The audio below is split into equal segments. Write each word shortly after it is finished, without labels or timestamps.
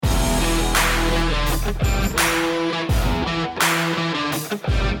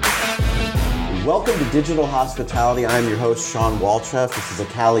Welcome to Digital Hospitality. I'm your host, Sean Walchef. This is a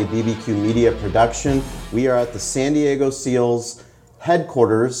Cali BBQ Media production. We are at the San Diego Seals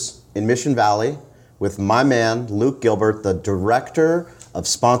headquarters in Mission Valley with my man, Luke Gilbert, the Director of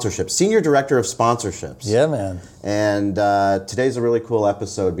Sponsorships, Senior Director of Sponsorships. Yeah, man. And today's a really cool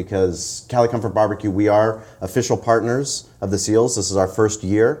episode because Cali Comfort Barbecue, we are official partners of the Seals. This is our first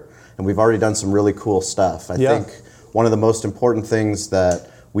year, and we've already done some really cool stuff. I think one of the most important things that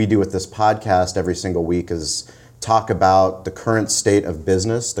we do with this podcast every single week is talk about the current state of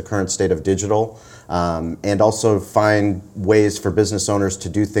business, the current state of digital, and also find ways for business owners to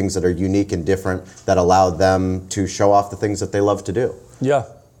do things that are unique and different that allow them to show off the things that they love to do. Yeah,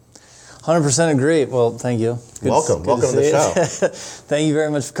 100% agree. Well, thank you. Welcome to the show. Thank you very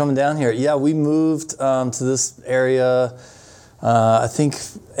much for coming down here. Yeah, we moved to this area, I think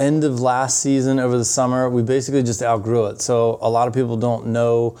end of last season over the summer. We basically just outgrew it. So a lot of people don't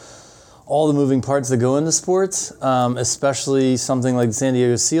know all the moving parts that go into sports, especially something like the San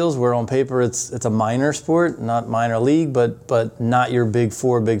Diego Seals, where on paper it's a minor sport, not minor league, but not your big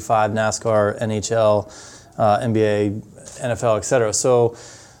four, big five, NASCAR, NHL, NBA, NFL, et cetera. So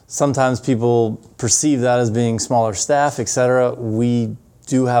sometimes people perceive that as being smaller staff, et cetera. We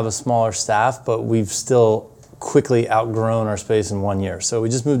do have a smaller staff, but we've still quickly outgrown our space in 1 year. So we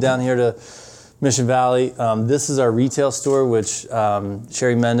just moved down here to Mission Valley. This is our retail store, which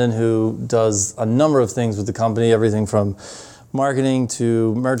Sherry Mendon, who does a number of things with the company, everything from marketing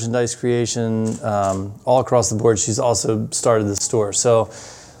to merchandise creation, all across the board. She's also started the store. So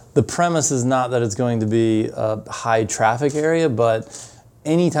the premise is not that it's going to be a high traffic area, but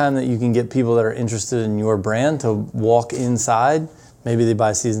anytime that you can get people that are interested in your brand to walk inside, maybe they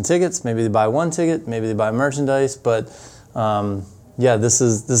buy season tickets, maybe they buy one ticket, maybe they buy merchandise, but yeah, this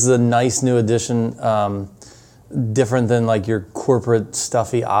is a nice new addition, different than like your corporate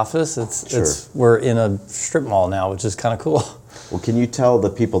stuffy office. We're in a strip mall now, which is kind of cool. Well, can you tell the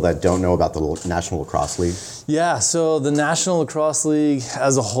people that don't know about the National Lacrosse League? Yeah, so the National Lacrosse League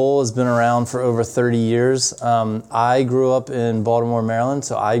as a whole has been around for over 30 years. I grew up in Baltimore, Maryland,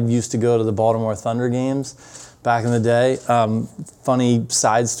 so I used to go to the Baltimore Thunder games back in the day. Funny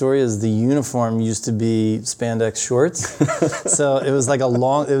side story is the uniform used to be spandex shorts. So it was like it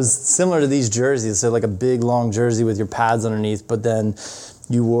was similar to these jerseys. So like a big long jersey with your pads underneath, but then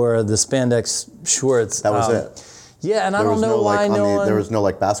you wore the spandex shorts. That was it. Yeah, and I don't know why there was no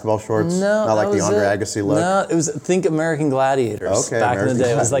like basketball shorts? No. Not like the Andre Agassi look? No, it was, think American Gladiators back in the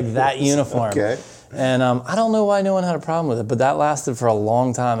day. It was like that uniform. Okay. And I don't know why no one had a problem with it, but that lasted for a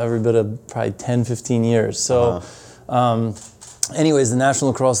long time, every bit of probably 10, 15 years. So anyways, the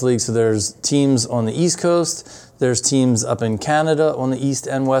National Lacrosse League, so there's teams on the East Coast, there's teams up in Canada on the East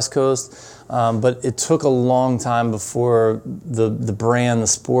and West Coast, but it took a long time before the brand, the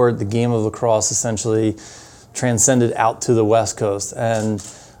sport, the game of lacrosse essentially transcended out to the West Coast. And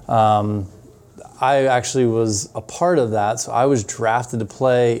I actually was a part of that. So I was drafted to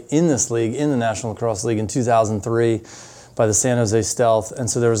play in this league, in the National Lacrosse League in 2003 by the San Jose Stealth. And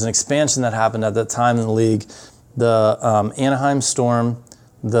so there was an expansion that happened at that time in the league. The Anaheim Storm,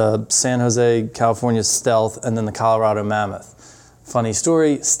 the San Jose, California Stealth, and then the Colorado Mammoth. Funny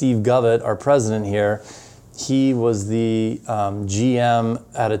story, Steve Gilbert, our president here, he was the GM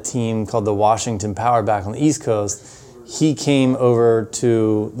at a team called the Washington Power back on the East Coast. He came over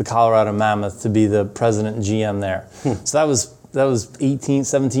to the Colorado Mammoth to be the president and GM there. So that was 18,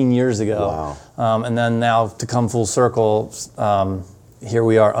 17 years ago. Wow. And then now to come full circle, here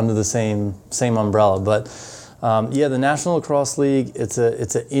we are under the same umbrella. But yeah, the National Lacrosse League, it's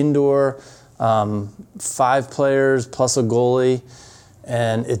an indoor, 5 players plus a goalie.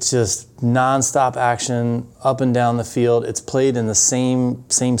 And it's just nonstop action up and down the field. It's played in the same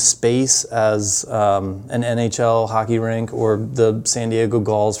space as an NHL hockey rink or the San Diego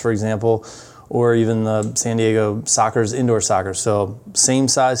Gulls, for example, or even the San Diego Soccer's indoor soccer. So same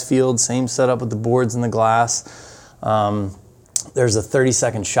size field, same setup with the boards and the glass. There's a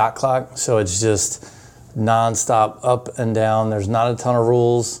 30-second shot clock, so it's just nonstop up and down. There's not a ton of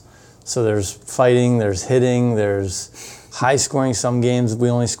rules. So there's fighting, there's hitting, there's high scoring. Some games we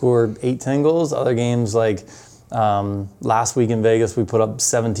only scored 8-10 goals. Other games like last week in Vegas, we put up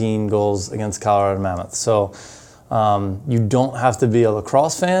 17 goals against Colorado Mammoth. So you don't have to be a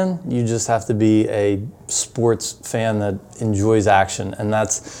lacrosse fan. You just have to be a sports fan that enjoys action. And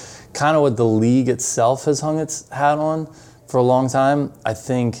that's kind of what the league itself has hung its hat on for a long time. I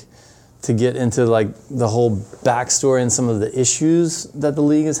think to get into like the whole backstory and some of the issues that the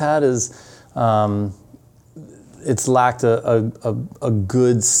league has had is it's lacked a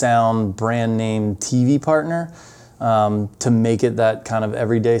good, sound, brand name TV partner. to make it that kind of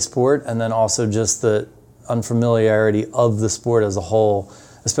everyday sport, and then also just the unfamiliarity of the sport as a whole,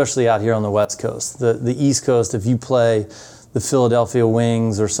 especially out here on the West Coast. The East Coast, if you play the Philadelphia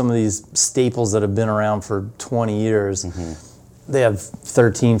Wings or some of these staples that have been around for 20 years, they have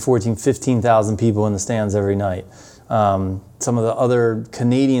 13, 14, 15,000 people in the stands every night. Some of the other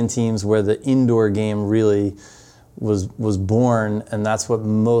Canadian teams where the indoor game really was born, and that's what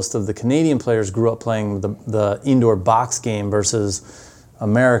most of the Canadian players grew up playing, the indoor box game, versus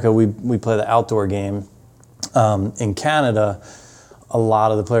America, we play the outdoor game. In Canada, a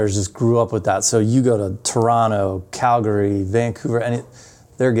lot of the players just grew up with that. So you go to Toronto, Calgary, Vancouver, and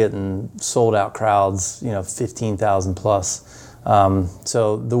they're getting sold out crowds, 15,000 plus.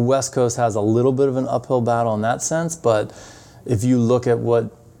 So the West Coast has a little bit of an uphill battle in that sense, but if you look at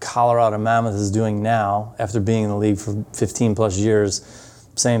what Colorado Mammoth is doing now, after being in the league for 15 plus years,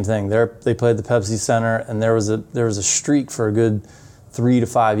 same thing. They played the Pepsi Center, and there was a streak for a good 3 to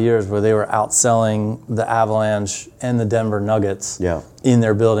 5 years where they were outselling the Avalanche and the Denver Nuggets in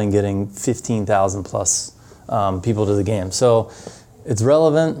their building, getting 15,000 plus people to the game. So it's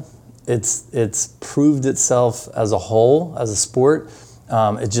relevant. It's proved itself as a whole, as a sport.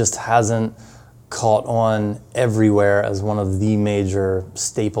 It just hasn't caught on everywhere as one of the major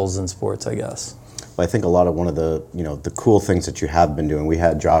staples in sports, I guess. Well, I think a lot of one of the the cool things that you have been doing. We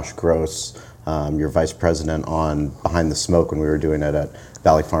had Josh Gross, your vice president, on Behind the Smoke when we were doing it at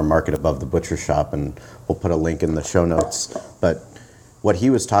Valley Farm Market above the butcher shop, and we'll put a link in the show notes. But what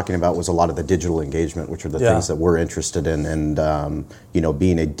he was talking about was a lot of the digital engagement, which are the things that we're interested in, and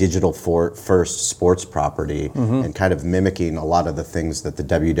being a digital first sports property, and kind of mimicking a lot of the things that the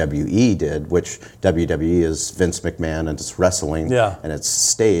WWE did, which WWE is Vince McMahon and it's wrestling, and it's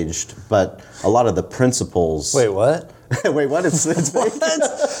staged, but a lot of the principles. Wait, what? Wait, what? It's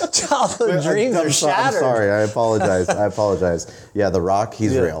what? Childhood dreams are shattered. I'm sorry, I apologize. Yeah, The Rock,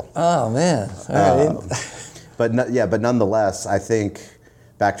 he's real. Oh man, all right. But nonetheless, I think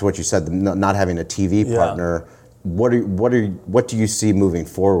back to what you said, not having a TV partner. What do you see moving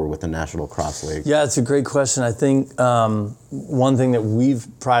forward with the National Lacrosse League? Yeah, it's a great question. I think one thing that we've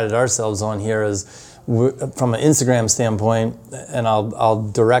prided ourselves on here is, from an Instagram standpoint, and I'll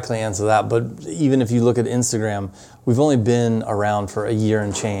directly answer that, but even if you look at Instagram, we've only been around for a year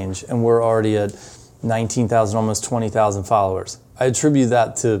and change, and we're already at 19,000, almost 20,000 followers. I attribute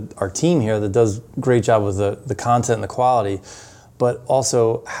that to our team here that does a great job with the content and the quality, but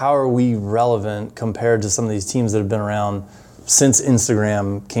also how are we relevant compared to some of these teams that have been around since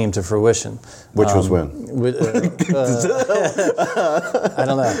Instagram came to fruition. Which was when? I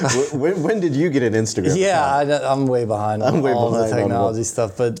don't know. When did you get an Instagram? Yeah, I'm way behind on all the technology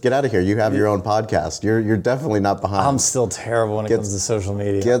stuff. But get out of here. You have your own podcast. You're definitely not behind. I'm still terrible when it comes to social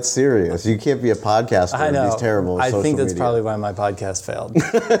media. Get serious. You can't be a podcaster. I know. He's terrible at social I think that's media. probably why my podcast failed,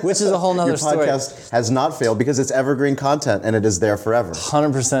 which is a whole nother story. Your podcast has not failed because it's evergreen content and it is there forever.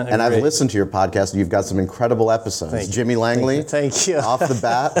 100% agree. And I've listened to your podcast and you've got some incredible episodes. Jimmy Langley. Thank you. Off the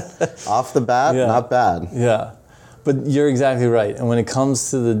bat, not bad. Yeah, but you're exactly right. And when it comes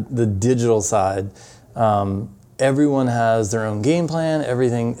to the digital side, everyone has their own game plan.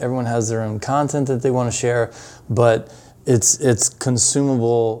 Everyone has their own content that they want to share, but it's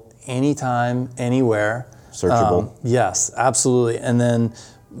consumable anytime, anywhere. Searchable. Yes, absolutely. And then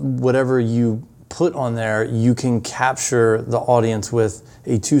whatever you put on there, you can capture the audience with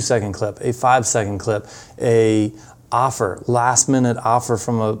a 2-second clip, a 5-second clip, last minute offer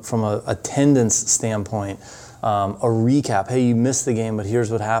from a attendance standpoint, a recap. Hey, you missed the game, but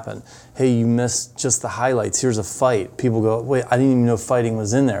here's what happened. Hey, you missed just the highlights. Here's a fight. People go, wait, I didn't even know fighting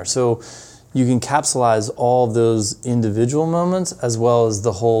was in there. So you can capsulize all of those individual moments as well as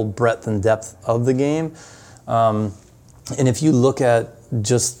the whole breadth and depth of the game. And if you look at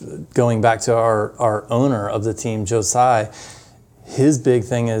just going back to our owner of the team, Joe Tsai, his big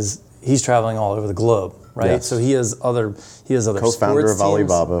thing is he's traveling all over the globe. Right, yes. So he has other co-founder sports of teams.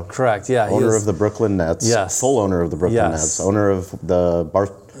 Alibaba. Correct. Yeah. Owner of the Brooklyn Nets. Yes. Full owner of the Brooklyn Nets. Owner of the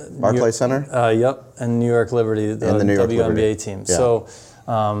Barclays Center. Yep. And New York Liberty, the WNBA team. Yeah. So,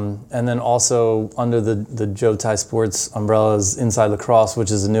 and then also under the Joe Tsai Sports umbrella is Inside Lacrosse, which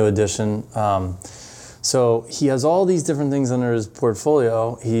is a new addition. So he has all these different things under his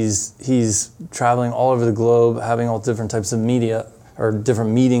portfolio. He's traveling all over the globe, having all different types of media or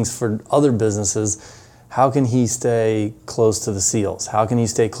different meetings for other businesses. How can he stay close to the SEALs? How can he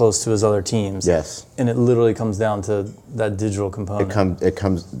stay close to his other teams? Yes. And it literally comes down to that digital component. It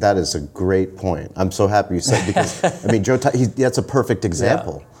comes. That is a great point. I'm so happy you said because I mean Joe. That's a perfect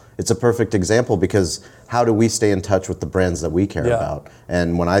example. it's a perfect example because how do we stay in touch with the brands that we care about?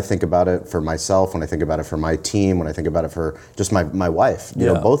 And when I think about it for myself, when I think about it for my team, when I think about it for just my wife, you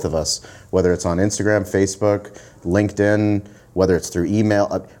know, both of us, whether it's on Instagram, Facebook, LinkedIn, whether it's through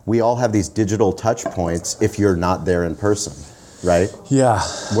email, we all have these digital touch points if you're not there in person, right? Yeah.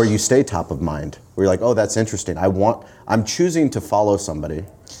 Where you stay top of mind, where you're like, oh, that's interesting. I'm choosing to follow somebody.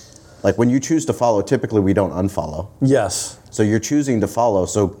 Like when you choose to follow, typically we don't unfollow. Yes. So you're choosing to follow,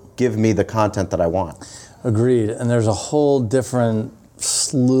 so give me the content that I want. Agreed. And there's a whole different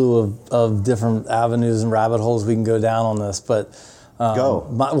slew of different avenues and rabbit holes we can go down on this, but this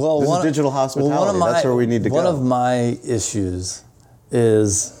is digital hospitality. That's where we need to go. One of my issues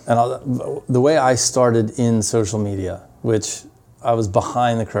is, the way I started in social media, which I was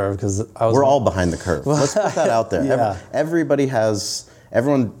behind the curve because I was. We're all behind the curve. Let's put that out there.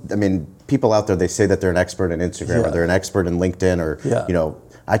 People out there, they say that they're an expert in Instagram or they're an expert in LinkedIn or, you know,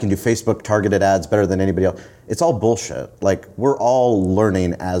 I can do Facebook targeted ads better than anybody else. It's all bullshit. Like, we're all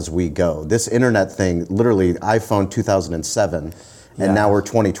learning as we go. This internet thing, literally iPhone 2007, and now we're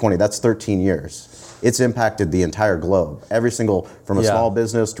 2020. That's 13 years. It's impacted the entire globe. Every single, from a small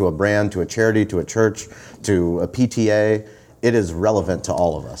business to a brand to a charity to a church to a PTA, it is relevant to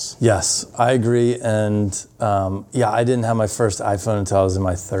all of us. Yes, I agree. And I didn't have my first iPhone until I was in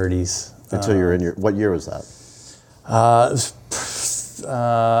my 30s. Until you were in what year was that? I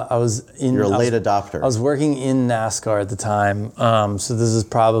was in. You're a late adopter. I was working in NASCAR at the time. So this is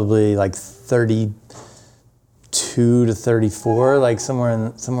probably like 32 to 34, like somewhere in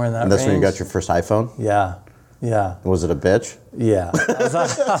that range. And that's when you got your first iPhone? Yeah. Yeah. Was it a bitch? Yeah. I was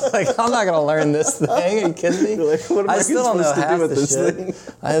like, I'm not going to learn this thing. Are you kidding me? Like, what am I still don't know supposed to half do with the this shit. thing?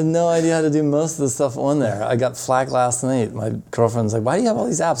 I have no idea how to do most of the stuff on there. I got flack last night. My girlfriend's like, why do you have all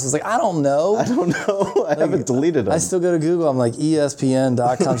these apps? I was like, I don't know. I haven't deleted them. I still go to Google. I'm like,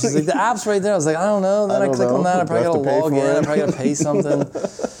 ESPN.com. She's like, the app's right there. I was like, I don't know. Then I click on that. I probably got to log in. I probably got to pay something.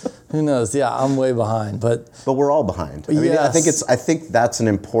 Who knows? Yeah, I'm way behind. But we're all behind. I mean, I think that's an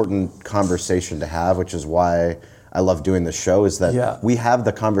important conversation to have, which is why I love doing this show, is that we have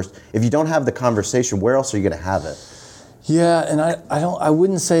the if you don't have the conversation, where else are you going to have it? Yeah, and I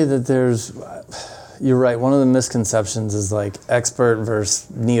wouldn't say that there's, you're right, one of the misconceptions is like expert versus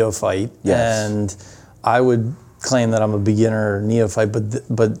neophyte. Yes. And I would claim that I'm a beginner neophyte,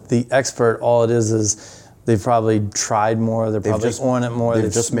 but the expert, all it is they've probably tried more, they're probably on it more,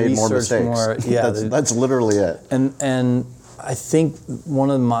 they've just made more mistakes. More. Yeah, that's literally it. And I think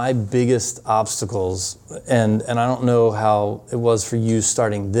one of my biggest obstacles, and I don't know how it was for you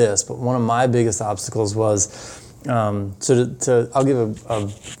starting this, but one of my biggest obstacles was, I'll give a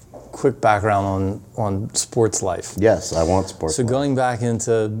quick background on sports life. Yes, I want sports life. So going back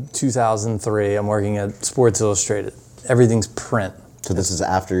into 2003, I'm working at Sports Illustrated. Everything's print. So this is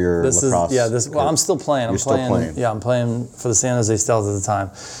after your lacrosse? I'm still playing. I'm playing. Yeah, I'm playing for the San Jose Stealth at the time.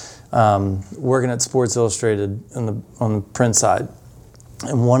 Working at Sports Illustrated on the print side,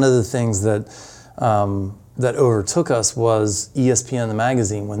 and one of the things that overtook us was ESPN the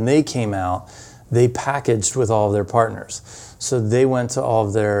magazine. When they came out, they packaged with all of their partners. So they went to all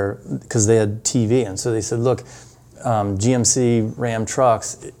of their, because they had TV, and so they said, look, GMC, Ram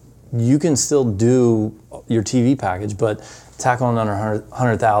trucks, you can still do your TV package, but tack on under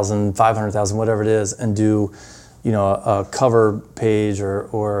 100,000, 500,000, whatever it is, and do, you know, a cover page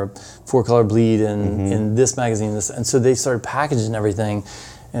or 4-color bleed in this magazine. And so they started packaging everything,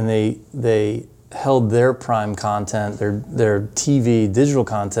 and they held their prime content, their TV digital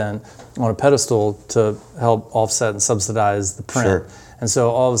content on a pedestal to help offset and subsidize the print. Sure. And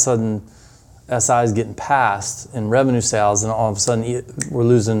so all of a sudden, SI is getting passed in revenue sales, and all of a sudden we're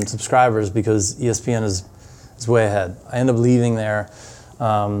losing subscribers because ESPN is way ahead. I ended up leaving there.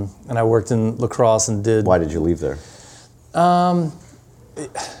 And I worked in lacrosse and did. Why did you leave there?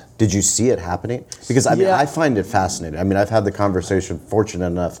 Did you see it happening? Because I find it fascinating. I mean, I've had the conversation, fortunate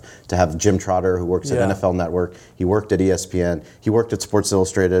enough to have Jim Trotter, who works at NFL Network. He worked at ESPN. He worked at Sports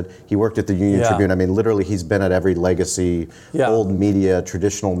Illustrated. He worked at the Union Tribune. I mean, literally, he's been at every legacy, old media,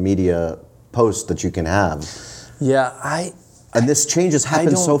 traditional media post that you can have. And this change has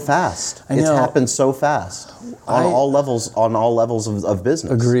happened so fast. It's happened so fast on all levels of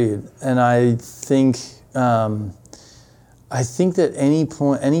business. Agreed. And I think that any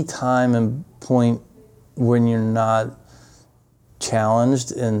time and point when you're not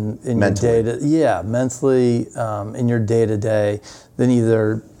challenged in your mentally in your day to day, then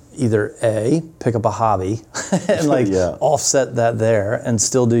either A, pick up a hobby and offset that there and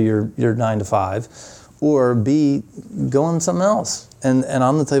still do your 9 to 5. Or B, go on something else. And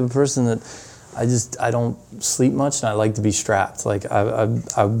I'm the type of person that I don't sleep much, and I like to be strapped. Like I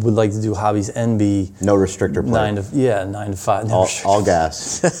would like to do hobbies and be no restrictor plate. 9 to 5. No all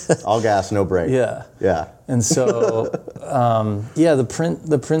gas, all gas, no break. Yeah. And so,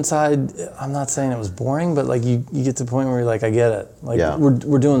 the print side. I'm not saying it was boring, but like you get to the point where you're like, I get it. Like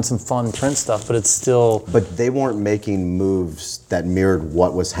we're doing some fun print stuff, but it's still. But they weren't making moves that mirrored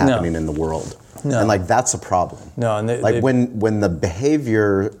what was happening in the world. No. And like that's a problem. No, and when the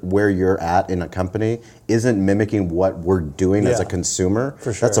behavior where you're at in a company isn't mimicking what we're doing as a consumer,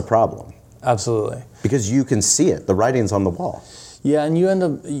 for sure. That's a problem. Absolutely. Because you can see it. The writing's on the wall. Yeah, and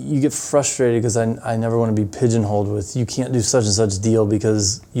you get frustrated because I never want to be pigeonholed with you can't do such and such deal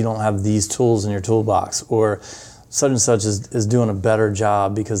because you don't have these tools in your toolbox, or such and such is doing a better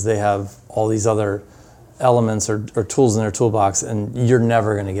job because they have all these other elements or tools in their toolbox, and you're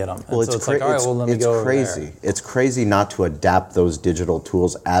never going to get them. Well, so it's like, all right, well, let me go over crazy. there. It's crazy not to adapt those digital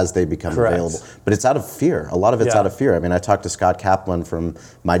tools as they become Correct. available. But it's out of fear. A lot of it's out of fear. I mean, I talked to Scott Kaplan from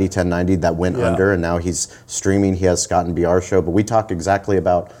Mighty 1090 that went under, and now he's streaming. He has Scott and BR show. But we talk exactly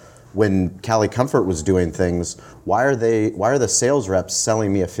about when Cali Comfort was doing things. Why are the sales reps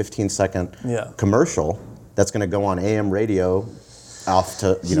selling me a 15-second commercial that's going to go on AM radio? Off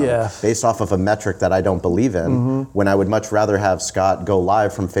to based off of a metric that I don't believe in, when I would much rather have Scott go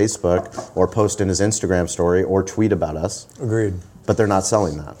live from Facebook or post in his Instagram story or tweet about us. Agreed. But they're not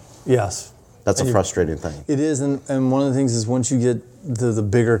selling that. Yes. That's a frustrating thing. It is, and one of the things is once you get the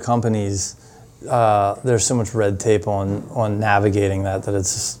bigger companies, there's so much red tape on navigating that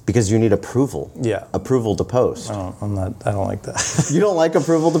it's just, because you need approval. Yeah. Approval to post. I don't like that. You don't like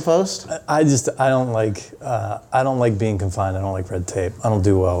approval to post? I don't like being confined. I don't like red tape. I don't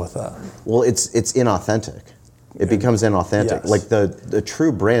do well with that. Well, it's inauthentic. It becomes inauthentic. Yes. Like the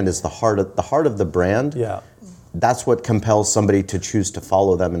true brand is the heart of the brand. Yeah. That's what compels somebody to choose to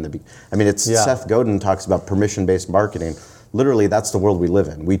follow them Seth Godin talks about permission-based marketing. Literally, that's the world we live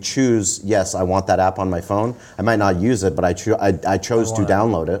in. We choose, yes, I want that app on my phone. I might not use it, but I chose to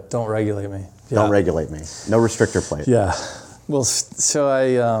download it. Don't regulate me. Yeah. Don't regulate me. No restrictor plate. Yeah. Well, so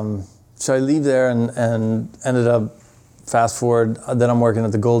I leave there and ended up, fast forward, then I'm working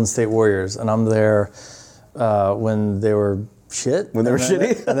at the Golden State Warriors, and I'm there when they were shit. When they were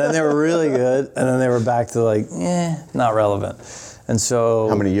shitty? And then they were really good, and then they were back to like, not relevant. And so...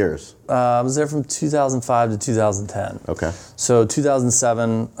 How many years? I was there from 2005 to 2010. Okay. So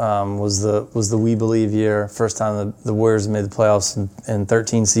 2007 was the We Believe year. First time the Warriors made the playoffs in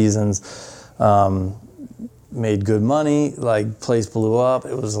 13 seasons. Made good money. Like, place blew up.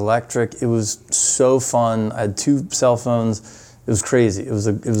 It was electric. It was so fun. I had 2 cell phones. It was crazy. It was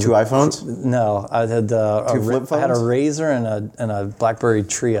 2 iPhones? No, I had 2 flip phones? I had a Razor and a BlackBerry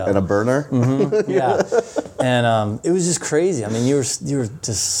Trio. And a burner? Mm-hmm, yeah. And it was just crazy. I mean, you were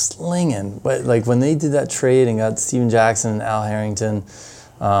just slinging. But like when they did that trade and got Steven Jackson and Al Harrington,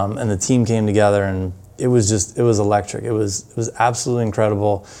 and the team came together, and it was electric. It was absolutely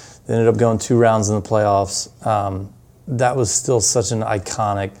incredible. They ended up going 2 rounds in the playoffs. That was still such an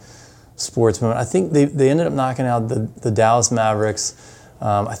iconic sports moment. I think they ended up knocking out the Dallas Mavericks.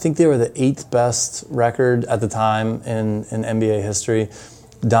 I think they were the 8th best record at the time in NBA history.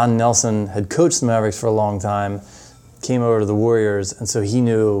 Don Nelson had coached the Mavericks for a long time, came over to the Warriors, and so he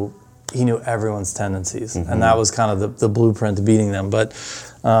knew everyone's tendencies, and that was kind of the blueprint to beating them. But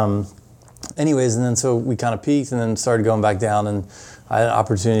anyways, and then so we kind of peaked and then started going back down, and I had an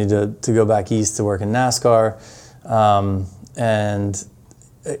opportunity to go back east to work in NASCAR.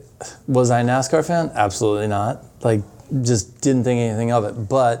 Was I a NASCAR fan? Absolutely not. Like, just didn't think anything of it.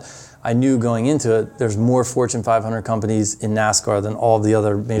 But I knew going into it, there's more Fortune 500 companies in NASCAR than all of the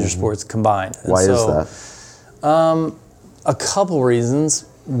other major sports combined. And Why is that? A couple reasons.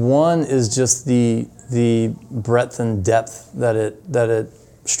 One is just the breadth and depth that it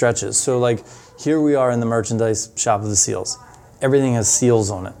stretches. So like, here we are in the merchandise shop of the Seals. Everything has seals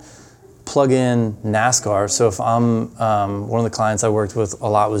on it. Plug in NASCAR. So if I'm one of the clients I worked with a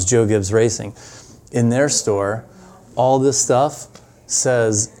lot was Joe Gibbs Racing. In their store, all this stuff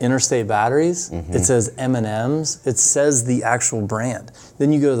says Interstate Batteries. It says M&M's. It says the actual brand.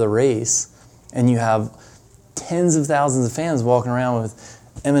 Then you go to the race, and you have tens of thousands of fans walking around with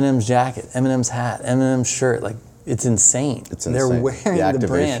M&M's jacket, M&M's hat, M&M's shirt. Like, it's insane. They're wearing the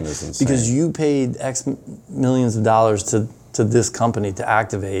brand because you paid X millions of dollars to this company to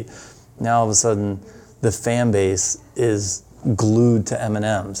activate. Now all of a sudden, the fan base is glued to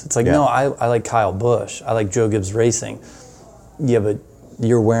M&M's. It's like, no, I like Kyle Busch. I like Joe Gibbs Racing. Yeah, but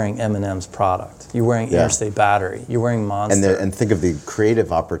you're wearing M&M's product. You're wearing Interstate Battery. You're wearing Monster. And think of the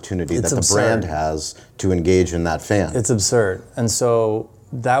creative opportunity that the brand has to engage in that fan. It's absurd. And so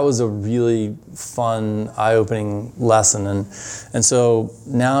that was a really fun, eye-opening lesson. And so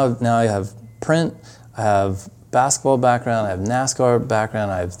now I have print, I have basketball background, I have NASCAR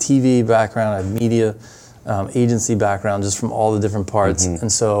background, I have TV background, I have media agency background, just from all the different parts.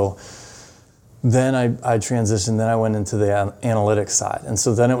 And so then I transitioned, then I went into the analytics side. And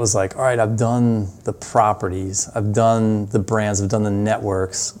so then it was like, all right, I've done the properties, I've done the brands, I've done the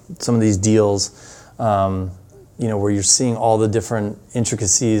networks, some of these deals, where you're seeing all the different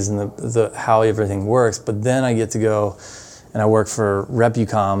intricacies and the how everything works. But then I get to go and I work for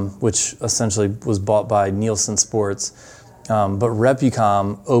Repucom, which essentially was bought by Nielsen Sports. But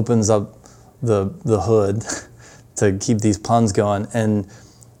Repucom opens up the hood to keep these puns going. And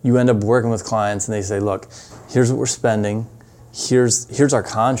you end up working with clients and they say, look, here's what we're spending. Here's our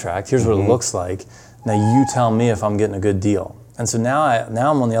contract. Here's what it looks like. Now you tell me if I'm getting a good deal. And so now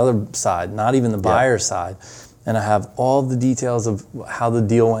I'm on the other side, not even the buyer side. And I have all the details of how the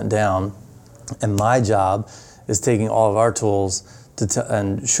deal went down. And my job is taking all of our tools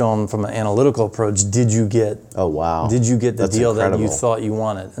and show them from an analytical approach, did you get the That's deal incredible. that you thought you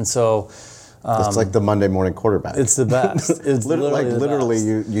wanted? And so it's like the Monday morning quarterback. it's the best. It's literally the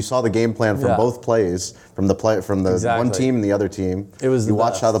best. you saw the game plan from both plays, from the one team and the other team. It was you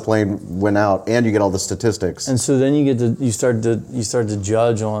watched how the play went out, and you get all the statistics. And so then you start to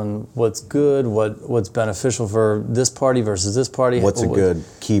judge on what's good, what's beneficial for this party versus this party. What's a good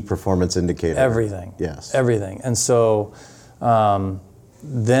key performance indicator? Everything. Yes. Everything. And so I'm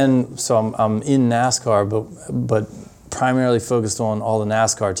in NASCAR, but primarily focused on all the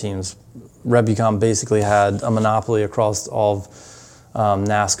NASCAR teams. Repucom basically had a monopoly across all of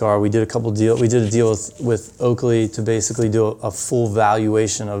NASCAR. We did a deal with Oakley to basically do a full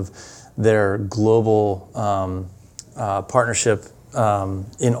valuation of their global partnership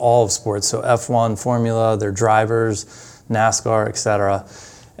in all of sports. So F1, Formula, their drivers, NASCAR, etc.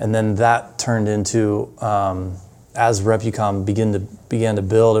 And then that turned into, as Repucom began to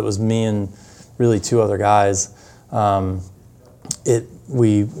build, it was me and really two other guys.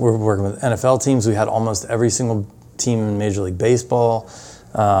 We were working with NFL teams. We had almost every single team in Major League Baseball.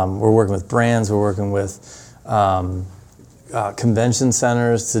 We're working with brands. We're working with convention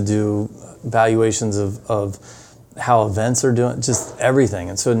centers to do valuations of how events are doing, just everything.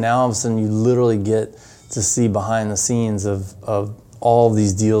 And so now all of a sudden you literally get to see behind the scenes of all of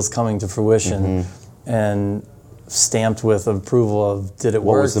these deals coming to fruition and stamped with approval of did it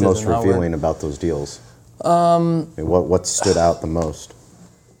work? What was the most revealing about those deals? What stood out the most?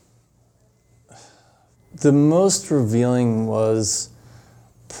 The most revealing was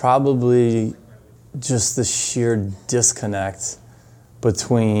probably just the sheer disconnect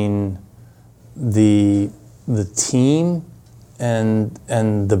between the team and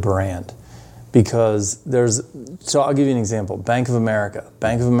the brand. Because so I'll give you an example. Bank of America.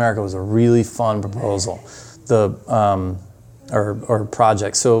 Bank of America was a really fun proposal. Or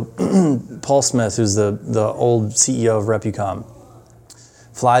project. So Paul Smith, who's the old CEO of Repucom,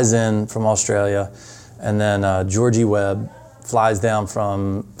 flies in from Australia, and then Georgie Webb flies down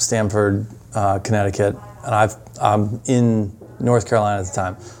from Stamford, Connecticut, and I'm in North Carolina at the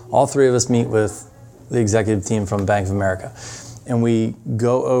time. All three of us meet with the executive team from Bank of America, and we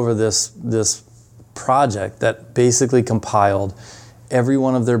go over this project that basically compiled every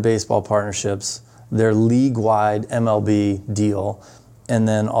one of their baseball partnerships, their league-wide MLB deal, and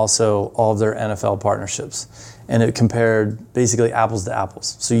then also all of their NFL partnerships. And it compared basically apples to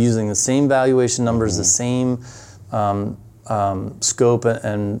apples. So using the same valuation numbers, the same scope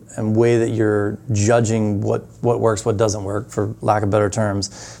and way that you're judging what works, what doesn't work, for lack of better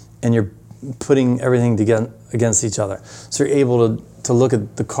terms, and you're putting everything against each other. So you're able to look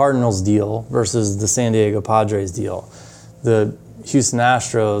at the Cardinals deal versus the San Diego Padres deal, the Houston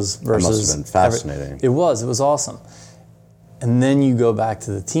Astros versus... That must have been fascinating. It was awesome. And then you go back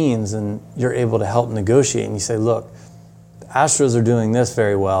to the teams and you're able to help negotiate, and you say, look, the Astros are doing this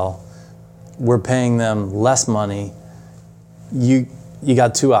very well. We're paying them less money. You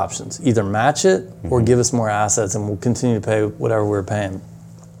got two options. Either match it or give us more assets and we'll continue to pay whatever we're paying.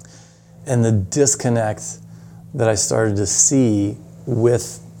 And the disconnect that I started to see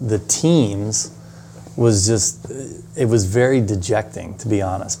with the teams was just, it was very dejecting, to be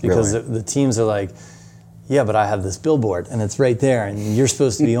honest, because Really? the teams are like, yeah, but I have this billboard and it's right there and you're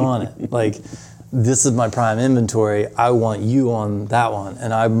supposed to be on it. Like, this is my prime inventory. I want you on that one,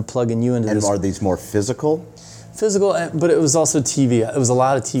 and I'm plugging you into this. And are these more physical? Physical, but it was also TV. It was a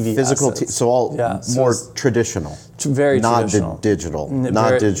lot of TV. Physical, assets. more traditional. Very not traditional. Digital. N- Not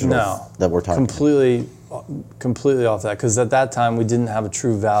very- digital no. that we're talking Completely off that, because at that time we didn't have a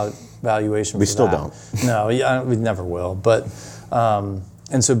true valuation. We for still that. don't. No, we never will. But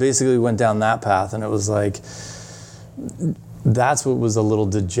And so basically we went down that path, and it was like, that's what was a little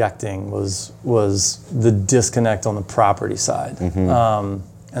dejecting, was the disconnect on the property side.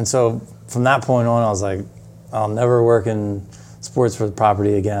 And so from that point on, I was like, I'll never work in sports for the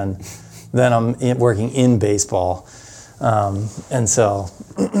property again. Then I'm working in baseball. And so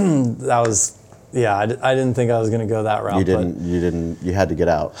that was, I didn't think I was going to go that route. You had to get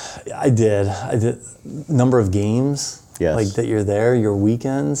out. I did. Number of games. Yes. Like that you're there, your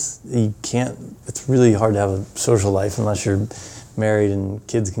weekends, you can't, it's really hard to have a social life unless you're married and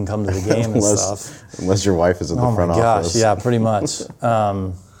kids can come to the game and stuff. Unless your wife is in the front office. Yeah, pretty much.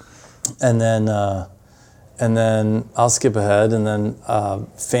 And then I'll skip ahead, and then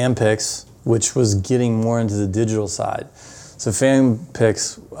FanPix, which was getting more into the digital side. So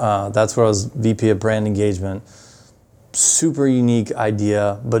FanPix, that's where I was VP of brand engagement. Super unique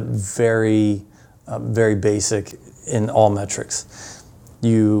idea, but very, very basic in all metrics.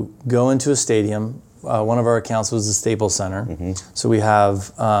 You go into a stadium. One of our accounts was the Staples Center. So we have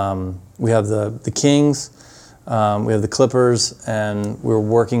the Kings, we have the Clippers, and we're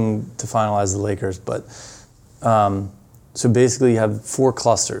working to finalize the Lakers. But so basically, you have 4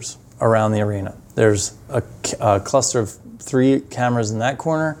 clusters around the arena. There's a cluster of 3 cameras in that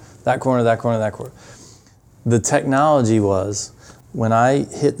corner, that corner, that corner, that corner. The technology was, when I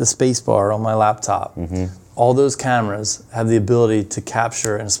hit the space bar on my laptop, all those cameras have the ability to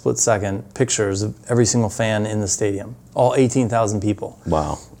capture in a split second pictures of every single fan in the stadium, all 18,000 people.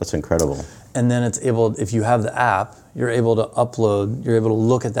 Wow, that's incredible. And then it's able, if you have the app, you're able to upload, you're able to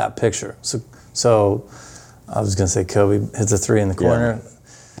look at that picture. So I was going to say Kobe hits a 3 in the corner.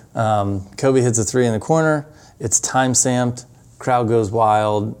 Yeah. Kobe hits a 3 in the corner. It's time stamped. Crowd goes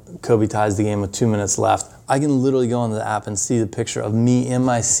wild. Kobe ties the game with 2 minutes left. I can literally go into the app and see the picture of me in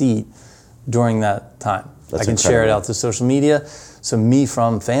my seat during that time. That's I can incredible. share it out to social media. So me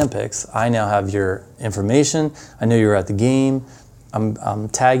from FanPix, I now have your information. I know you're at the game. I'm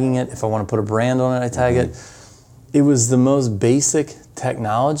tagging it. If I want to put a brand on it, I tag it. It was the most basic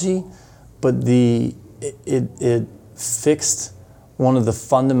technology, but it fixed one of the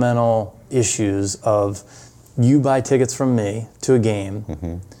fundamental issues of, you buy tickets from me to a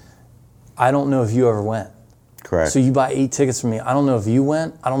game. I don't know if you ever went. Correct. So you buy 8 tickets from me. I don't know if you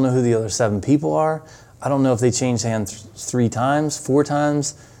went. I don't know who the other 7 people are. I don't know if they changed hands 3 times, 4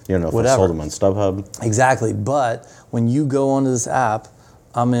 times. You don't know if whatever. I sold them on StubHub. Exactly. But when you go onto this app,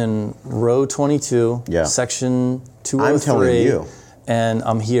 I'm in row 22, section 203. I'm telling you. And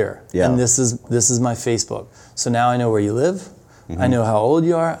I'm here. Yeah. And this is my Facebook. So now I know where you live. I know how old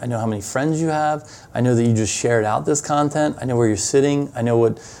you are. I know how many friends you have. I know that you just shared out this content. I know where you're sitting. I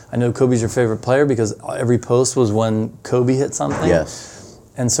know Kobe's your favorite player because every post was when Kobe hit something. Yes.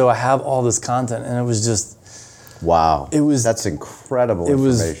 And so I have all this content, and it was just, wow. That's incredible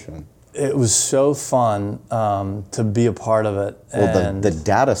information. It was so fun to be a part of it. Well, the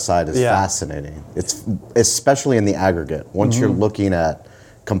data side is fascinating. It's especially in the aggregate. Once you're looking at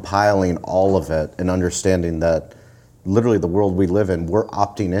compiling all of it and understanding that literally the world we live in, we're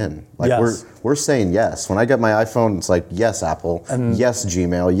opting in. Like we're saying yes. When I get my iPhone, it's like, yes, Apple, yes,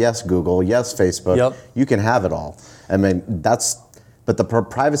 Gmail, yes, Google, yes, Facebook. Yep. You can have it all. I mean, but the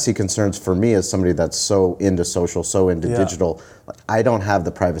privacy concerns for me as somebody that's so into social, so into digital, I don't have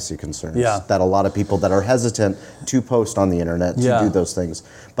the privacy concerns that a lot of people that are hesitant to post on the internet, to do those things.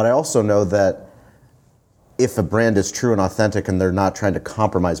 But I also know that if a brand is true and authentic and they're not trying to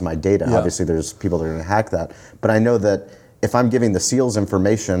compromise my data, obviously there's people that are going to hack that. But I know that if I'm giving the SEALs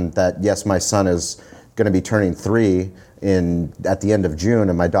information that, yes, my son is going to be turning 3 at the end of June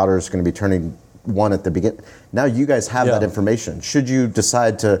and my daughter is going to be turning 1 at the beginning, now you guys have that information. Should you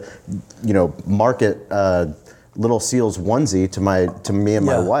decide to, market Little SEALs onesie to me and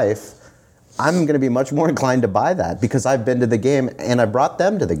my wife, I'm going to be much more inclined to buy that because I've been to the game and I brought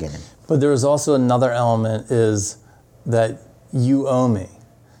them to the game. But there was also another element, is that you owe me.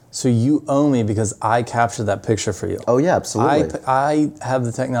 So you owe me because I captured that picture for you. Oh yeah, absolutely. I have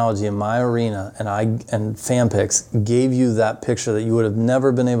the technology in my arena, and FanPix gave you that picture that you would have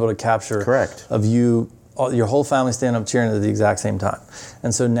never been able to capture. Correct. Of you, your whole family standing up cheering at the exact same time.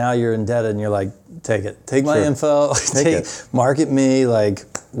 And so now you're indebted, and you're like, take it, take my info, market me, like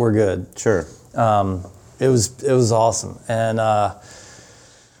we're good. Sure. It was awesome, and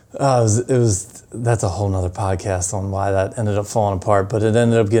that's a whole nother podcast on why that ended up falling apart. But it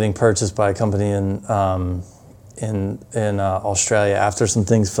ended up getting purchased by a company in Australia after some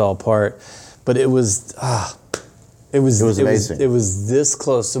things fell apart. But it was amazing. It was this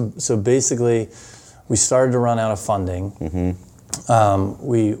close. So basically, we started to run out of funding.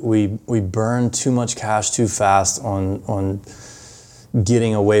 We burned too much cash too fast on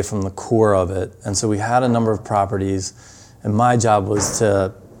getting away from the core of it. And so we had a number of properties, and my job was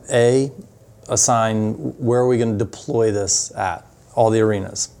to, assign where are we going to deploy this at, all the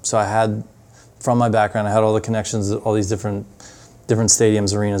arenas. So I had, from my background, I had all the connections, all these different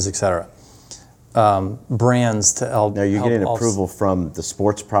stadiums, arenas, etc. Brands to help. Now you're getting approval from the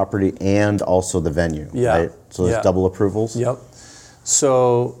sports property and also the venue, right? So there's double approvals? Yep.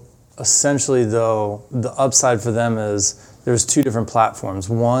 So essentially, though, the upside for them is there's two different platforms.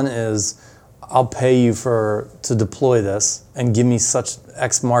 One is I'll pay you to deploy this and give me such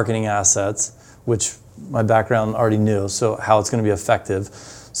X marketing assets, which my background already knew, so how it's going to be effective.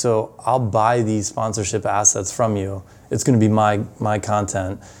 So I'll buy these sponsorship assets from you. It's going to be my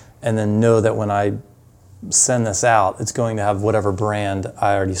content, and then know that when I send this out, it's going to have whatever brand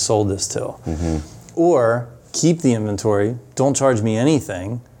I already sold this to. Mm-hmm. Or keep the inventory, don't charge me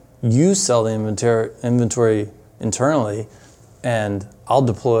anything, you sell the inventory internally, and I'll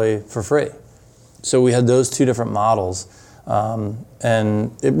deploy for free. So we had those two different models,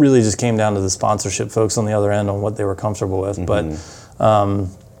 and it really just came down to the sponsorship folks on the other end on what they were comfortable with. Mm-hmm.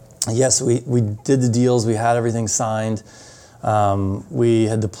 But yes, we did the deals, we had everything signed. We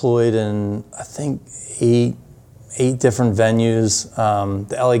had deployed in, I think, eight different venues.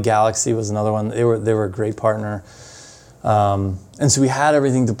 The LA Galaxy was another one. They were a great partner. And so we had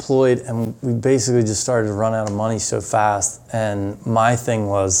everything deployed, and we basically just started to run out of money so fast. And my thing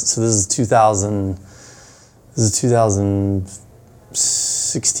was, so this is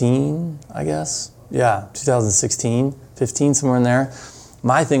 2016, I guess. Yeah, 2016, 15, somewhere in there.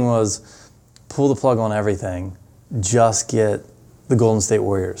 My thing was, pull the plug on everything. Just get the Golden State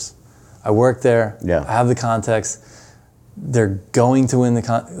Warriors. I work there. Yeah. I have the context. They're going to win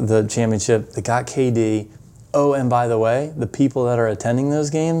the championship. They got KD. Oh, and by the way, the people that are attending those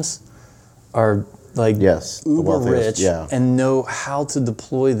games are like uber rich and know how to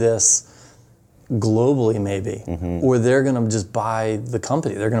deploy this globally, maybe, or they're going to just buy the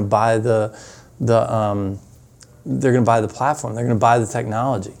company. They're going to buy they're going to buy the platform. They're going to buy the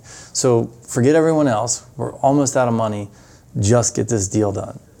technology. So forget everyone else. We're almost out of money. Just get this deal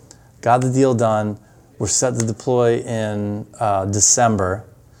done. Got the deal done. We're set to deploy in December,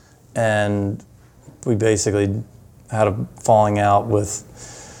 and we basically had a falling out with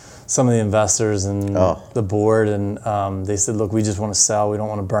some of the investors and the board, and they said, look, we just want to sell. We don't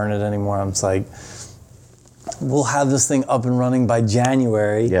want to burn it anymore. I'm just like, we'll have this thing up and running by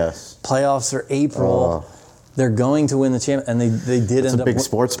January. Yes. Playoffs are April. They're going to win the champion, and they did end up. It's a big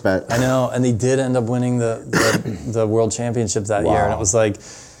sports bet. I know, and they did end up winning the world championship that year, and it was like,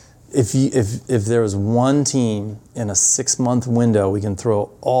 if there was one team in a 6-month window we can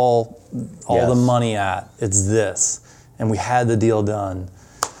throw all the money at, it's this, and we had the deal done,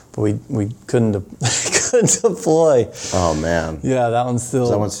 but we couldn't deploy. Oh man. Yeah, that one still. Does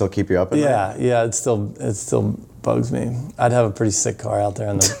that one still keep you up at night? Yeah, it still bugs me. I'd have a pretty sick car out there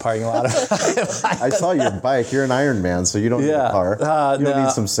in the parking lot. I saw your bike. You're an Iron Man, so you don't need a car. You don't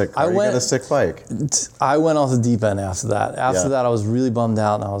need some sick car. You got a sick bike. I went off the deep end after that. After that, I was really bummed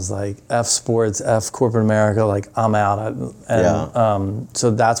out, and I was like, F sports, F corporate America, like, I'm out.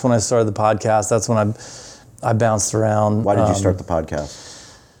 So that's when I started the podcast. That's when I bounced around. Why did you start the podcast?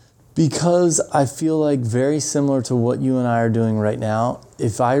 Because I feel like, very similar to what you and I are doing right now,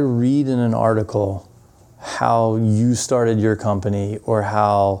 if I read in an article how you started your company or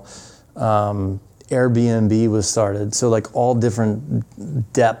how Airbnb was started, so like all different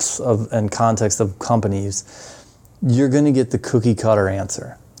depths and context of companies, you're going to get the cookie cutter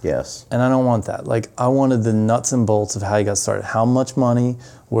answer. Yes. And I don't want that. Like, I wanted the nuts and bolts of how you got started. How much money?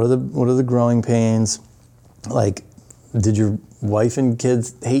 What are the growing pains? Like, did your wife and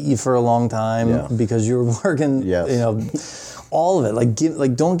kids hate you for a long time because you were working? Yes. You know, all of it. Like,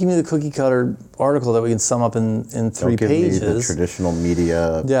 don't give me the cookie cutter article that we can sum up in 3 pages. Don't give me the traditional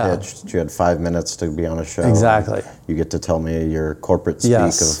media pitch that you had 5 minutes to be on a show. Exactly. You get to tell me your corporate speak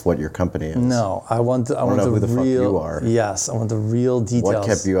of what your company is. No, I want the who the fuck you are. Yes, I want the real details. What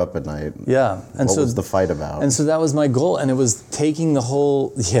kept you up at night? Yeah. And what was the fight about? And so that was my goal, and it was taking the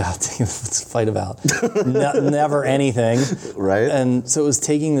whole, fight about. Never anything. Right. And so it was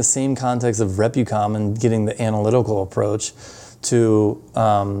taking the same context of RepuCom and getting the analytical approach to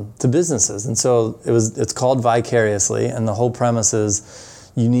businesses. And so it's called Vicariously, and the whole premise is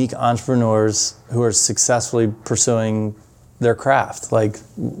unique entrepreneurs who are successfully pursuing their craft, like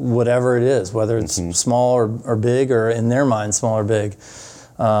whatever it is, whether it's small or big, or in their mind small or big.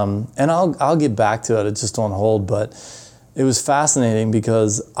 And I'll get back to it. It's just on hold, but it was fascinating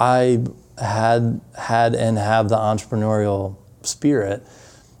because I had and have the entrepreneurial spirit.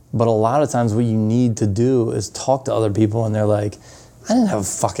 But a lot of times what you need to do is talk to other people, and they're like, I didn't have a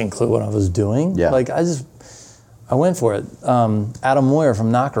fucking clue what I was doing. Yeah. Like, I went for it. Adam Moyer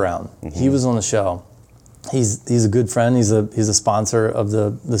from Knockaround, he was on the show. He's a good friend. He's a sponsor of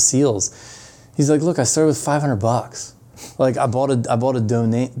the Seals. He's like, look, I started with $500. Like, I bought a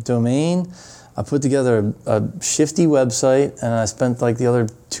domain. I put together a shifty website, and I spent like the other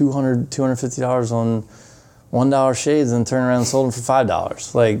 $250 on $1 shades, and turned around and sold them for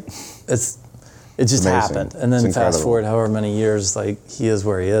 $5. Like, it just happened. And then fast forward however many years, like, he is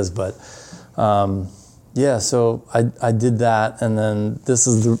where he is. But yeah, so I did that, and then this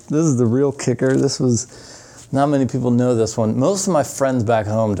is the real kicker. This was, not many people know this one. Most of my friends back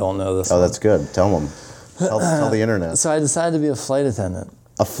home don't know this one. Oh, that's good. Tell them. Tell the internet. So I decided to be a flight attendant.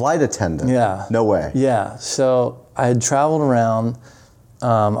 A flight attendant? Yeah. No way. Yeah. So I had traveled around.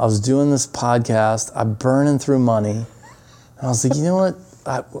 I was doing this podcast. I'm burning through money. And I was like, you know what?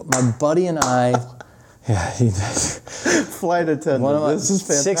 My buddy and I... Yeah, he did. Flight attendant. This is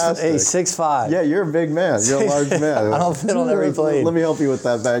fantastic. 6'5". Yeah, you're a big man. You're a large man. I don't fit on every plane. Let me help you with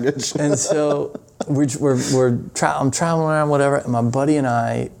that baggage. And so I'm traveling around, whatever, and my buddy and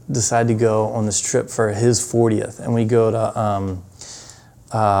I decide to go on this trip for his 40th, and we go to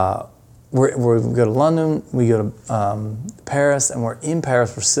we go to London, we go to Paris, and we're in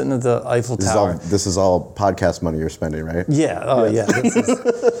Paris. We're sitting at the Eiffel Tower. This is all podcast money you're spending, right? Yeah. Oh, yeah.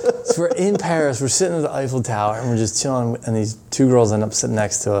 So we're in Paris. We're sitting at the Eiffel Tower, and we're just chilling. And these two girls end up sitting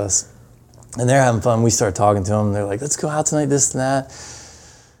next to us, and they're having fun. We start talking to them. They're like, "Let's go out tonight, this and that."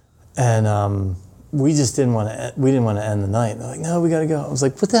 And we just didn't want to. We didn't want to end the night. They're like, "No, we got to go." I was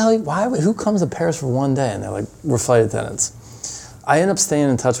like, "What the hell? Why? Who comes to Paris for one day?" And they're like, "We're flight attendants." I end up staying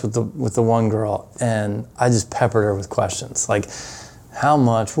in touch with the one girl, and I just peppered her with questions like, how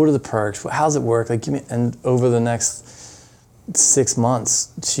much? What are the perks? How's it work? Like, give me. And over the next 6 months,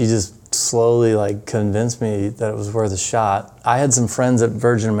 she just slowly like convinced me that it was worth a shot. I had some friends at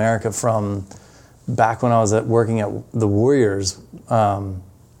Virgin America from back when I was working at the Warriors.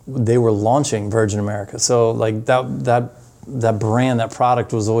 They were launching Virgin America, so like that brand, that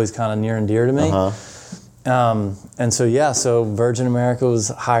product was always kind of near and dear to me. Uh-huh. And so Virgin America was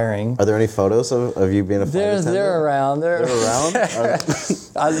hiring. Are there any photos of you being a flight attendant? They're around. They're around.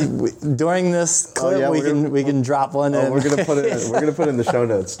 During this clip, we can drop one in. We're gonna put it in the show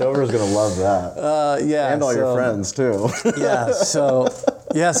notes. Stover's gonna love that. Yeah, and all your friends too. So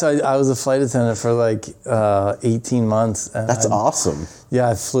I was a flight attendant for like 18 months. And That's awesome. Yeah,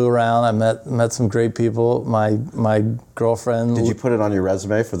 I flew around. I met some great people. My girlfriend. Did you put it on your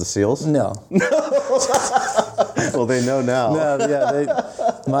resume for the SEALs? No. Well, they know now. No,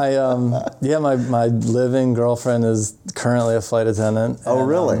 yeah, my live-in girlfriend is currently a flight attendant. Oh,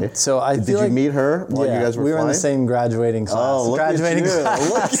 really? So I did you meet her while you guys were we were flying? in the same graduating class. Oh, look at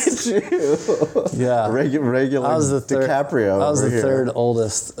you! Yeah, regular. I was the third, DiCaprio. I was the third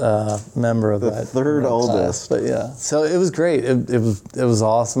oldest member of that. The third oldest. But yeah, so it was great. It was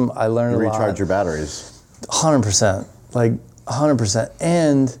awesome. I learned a lot. Recharge your batteries. 100%, like 100%,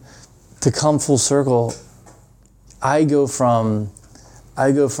 and to come full circle, I go from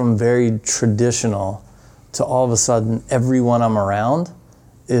very traditional to all of a sudden everyone I'm around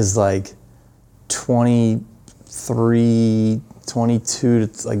is like 23, 22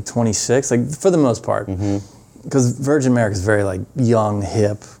 to like 26, like for the most part. Because Virgin America is very like young,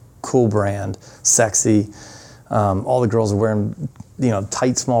 hip, cool brand, sexy. All the girls are wearing,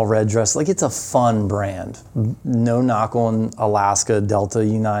 tight, small red dress. Like, it's a fun brand. No knock on Alaska, Delta,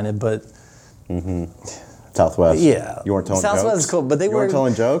 United, but... Southwest. Yeah. You weren't telling jokes? Southwest is cool, but you weren't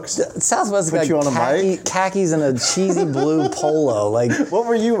telling jokes? Southwest Put you on a mic? Khakis and a cheesy blue polo. Like, what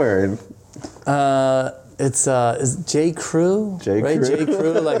were you wearing? It's J. Crew, right? J.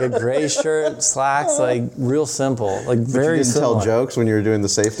 Crew, like a gray shirt, slacks, like real simple, like very. You didn't similar. tell jokes when you were doing the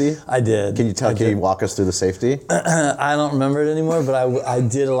safety? I did. Can you walk us through the safety? I don't remember it anymore, but I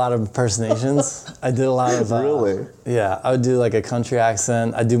did a lot of impersonations. I did a lot of really. Yeah, I would do like a country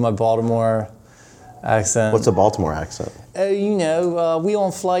accent. I do my Baltimore accent. What's a Baltimore accent? Oh, we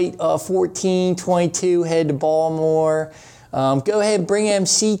on flight 1422 head to Baltimore. Go ahead and bring them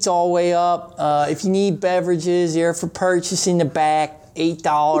seats all the way up. If you need beverages, they're for purchase in the back.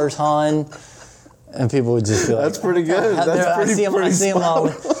 $8, hon. And people would just be like, "That's pretty good. I see them all.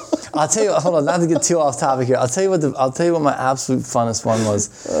 I'll tell you. Hold on, not to get too off topic here. I'll tell you what my absolute funnest one was,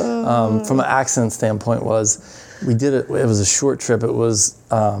 from an accent standpoint. We did it. It was a short trip. It was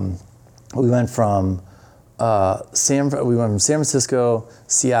we went from San Francisco,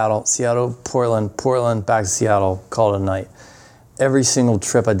 Seattle, Portland, back to Seattle, called it a night. Every single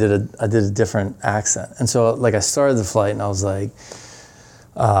trip I did a different accent. And so like I started the flight and I was like,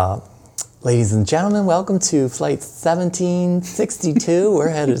 ladies and gentlemen, welcome to flight 1762. We're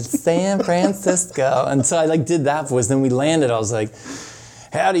headed to San Francisco. And so I like did that voice. Then we landed. I was like,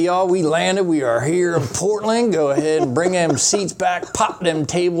 howdy y'all, we landed. We are here in Portland. Go ahead and bring them seats back, pop them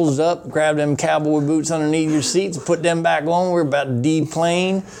tables up, grab them cowboy boots underneath your seats, put them back on. We're about to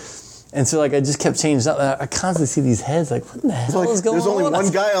deplane. And so like I just kept changing up. I constantly see these heads like, what the hell is going on? There's only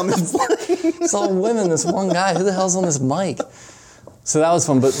one guy on this plane. It's all women, this one guy. Who the hell's on this mic? So that was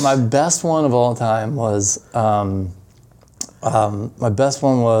fun. But my best one of all time was, I'm going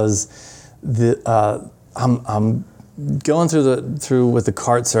through with the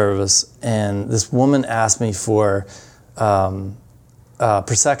cart service, and this woman asked me for Prosecco.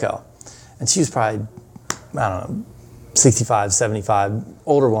 And she was probably, I don't know, 65, 75,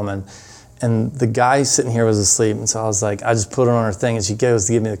 older woman. And the guy sitting here was asleep. And so I was like, I just put it on her thing, and she goes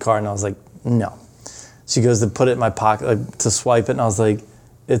to give me the card, and I was like, no. She goes to put it in my pocket, like, to swipe it, and I was like,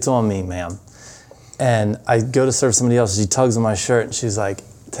 it's on me, ma'am. And I go to serve somebody else, and she tugs on my shirt, and she's like,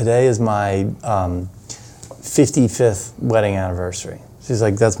 today is my 55th wedding anniversary. She's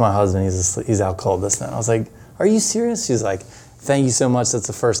like, that's my husband, he's out cold this night. I was like, are you serious? She's like, thank you so much, that's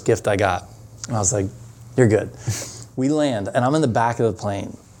the first gift I got. And I was like, you're good. We land, and I'm in the back of the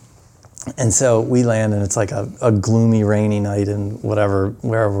plane. And so we land, and it's like a gloomy, rainy night in wherever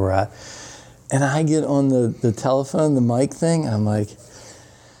we're at. And I get on the telephone, the mic thing, and I'm like,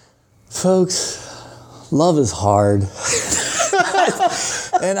 folks, love is hard.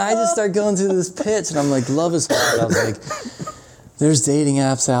 And I just start going through this pitch, and I'm like, love is hard. I was like, there's dating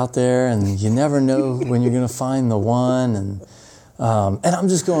apps out there, and you never know when you're going to find the one. And I'm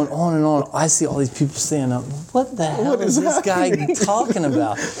just going on and on. I see all these people standing up. What the hell is this guy talking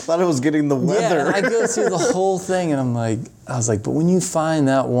about? I thought it was getting the weather. Yeah, and I go through the whole thing, and I was like, but when you find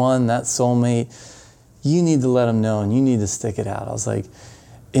that one, that soulmate, you need to let them know, and you need to stick it out. I was like,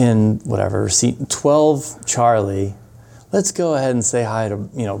 in whatever, seat 12 Charlie, let's go ahead and say hi to,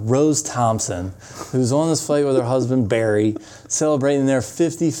 Rose Thompson, who's on this flight with her husband, Barry, celebrating their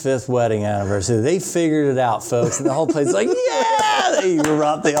 55th wedding anniversary. They figured it out, folks. And the whole place is like, yeah! They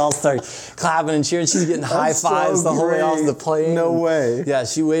erupt. They all start clapping and cheering. She's getting high fives the whole way off the plane. No way. Yeah,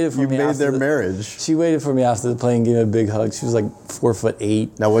 she waited for me. You made their marriage. She waited for me after the plane, gave me a big hug. She was like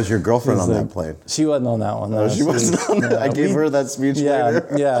 4'8". Now, was your girlfriend on that plane? She wasn't on that one. No, she wasn't on that. I gave her that speech later.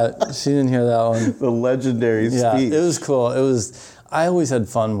 Yeah, she didn't hear that one. The legendary speech. Yeah, it was cool. I always had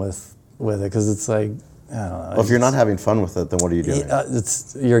fun with it because it's like, I don't know. Well, if you're not having fun with it, then what are you doing?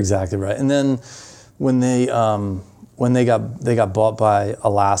 You're exactly right. And then when they got bought by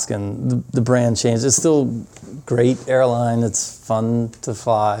Alaskan, the brand changed. It's still great airline. It's fun to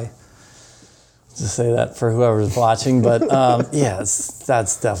fly. To say that for whoever's watching, but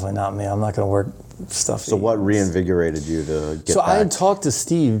that's definitely not me. I'm not going to work stuff. So what reinvigorated you to get So back? I had talked to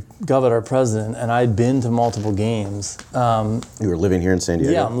Steve Gilbert, our president, and I'd been to multiple games. You were living here in San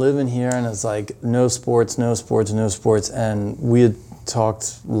Diego? Yeah, I'm living here, and it's like no sports. And we had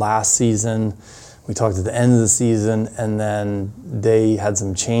talked last season. We talked at the end of the season, and then they had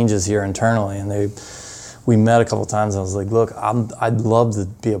some changes here internally, and we met a couple times. I was like, look, I'd love to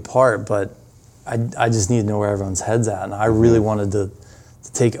be a part, but I just need to know where everyone's head's at, and I really wanted to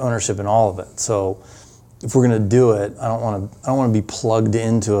take ownership in all of it. So if we're going to do it, I don't want to be plugged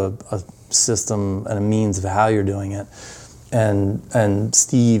into a system and a means of how you're doing it. And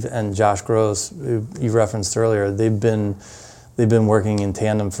Steve and Josh Gross, who you referenced earlier, they've been working in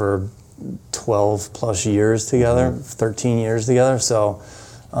tandem for 12 plus years together, 13 years together. So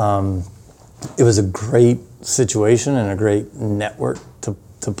it was a great situation and a great network to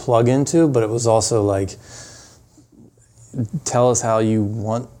plug into, but it was also like, tell us how you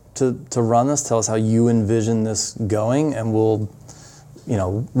want to run this, tell us how you envision this going, and we'll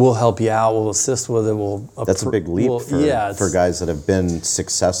help you out, we'll assist with it. That's a big leap for guys that have been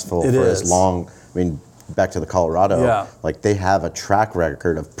successful for as long. I mean, back to the Colorado, like they have a track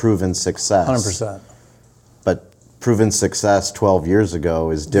record of proven success. 100%. But proven success 12 years ago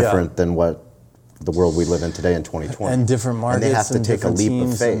is different than what the world we live in today in 2020. And different markets. And they have to take a leap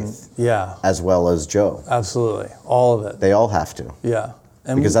of faith. As well as Joe. Absolutely. All of it. They all have to. Yeah.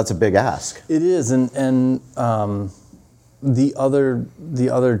 Because that's a big ask. It is. And the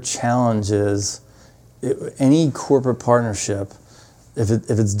other challenge is any corporate partnership, if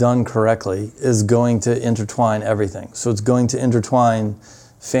it's done correctly, is going to intertwine everything. So it's going to intertwine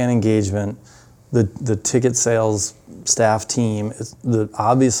fan engagement, the ticket sales staff team,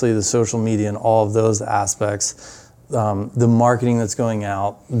 obviously the social media and all of those aspects, the marketing that's going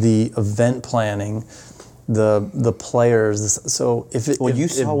out, the event planning, the players. So if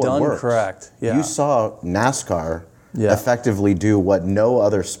done correct, you saw NASCAR effectively do what no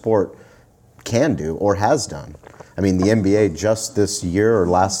other sport can do or has done. I mean, the NBA just this year or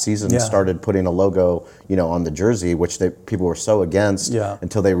last season started putting a logo, on the jersey, which people were so against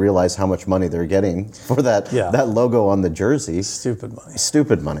until they realized how much money they're getting for that logo on the jersey.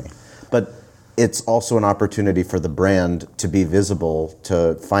 Stupid money. But it's also an opportunity for the brand to be visible,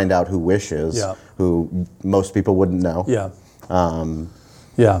 to find out who Wish is, who most people wouldn't know.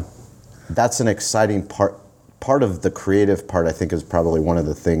 That's an exciting part. Part of the creative part, I think, is probably one of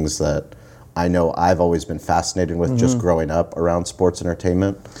the things that I know I've always been fascinated with just growing up around sports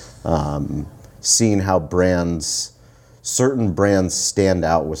entertainment. Seeing how certain brands stand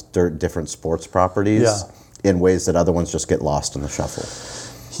out with different sports properties in ways that other ones just get lost in the shuffle.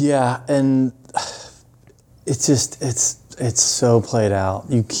 Yeah, and it's so played out.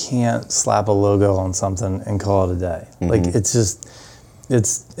 You can't slap a logo on something and call it a day. Like it's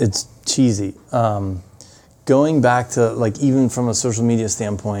cheesy. Going back to even from a social media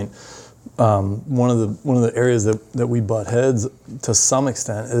standpoint, one of the areas that we butt heads to some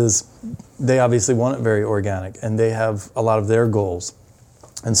extent is they obviously want it very organic and they have a lot of their goals.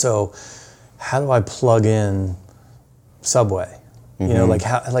 And so how do I plug in Subway? How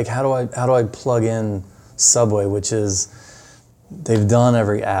do I plug in Subway, which is they've done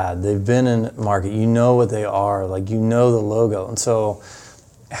every ad, they've been in market, what they are, the logo. And so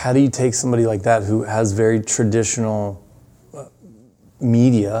how do you take somebody like that who has very traditional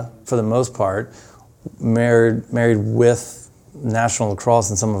media for the most part, married with National Lacrosse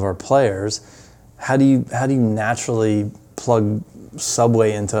and some of our players, how do you naturally plug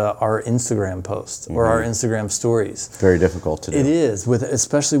Subway into our Instagram posts or our Instagram stories? Very difficult to do. It is,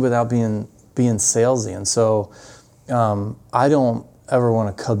 especially without being salesy. And so I don't ever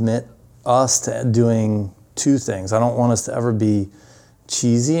want to commit us to doing two things. I don't want us to ever be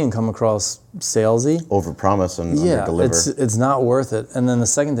cheesy and come across salesy. Overpromise and underdeliver. It's not worth it. And then the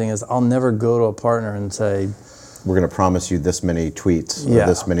second thing is I'll never go to a partner and say, we're going to promise you this many tweets or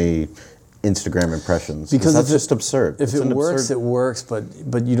this many Instagram impressions, because that's just absurd. If it works, it works.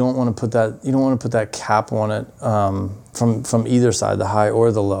 But you don't want to put that. You don't want to put that cap on it from either side, the high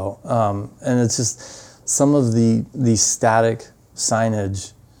or the low. And it's just some of the static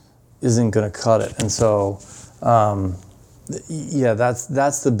signage isn't going to cut it. And so,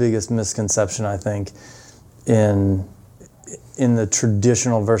 that's the biggest misconception, I think, in the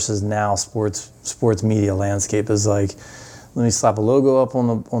traditional versus now sports media landscape is like, let me slap a logo up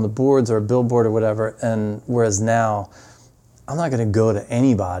on the boards or a billboard or whatever. And whereas now, I'm not going to go to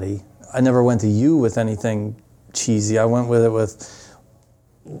anybody. I never went to you with anything cheesy. I went with it with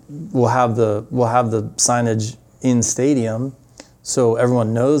we'll have the signage in stadium, so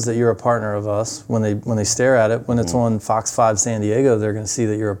everyone knows that you're a partner of us when they stare at it. When it's on Fox 5 San Diego, they're going to see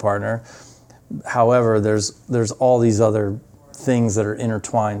that you're a partner. However, there's all these other things that are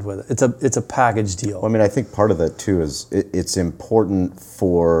intertwined with it. It's a package deal. Well, I mean, I think part of that too is it's important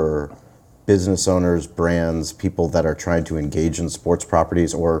for business owners, brands, people that are trying to engage in sports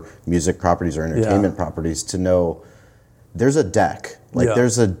properties or music properties or entertainment properties to know there's a deck.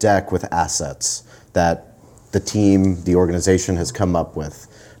 There's a deck with assets that the team, the organization has come up with.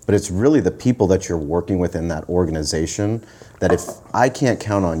 But it's really the people that you're working with in that organization that if I can't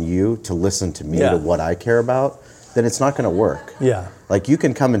count on you to listen to me to what I care about, then it's not going to work. Yeah. Like you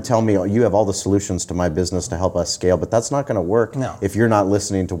can come and tell me you have all the solutions to my business to help us scale, but that's not going to work if you're not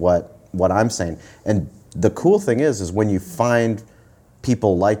listening to what I'm saying. And the cool thing is when you find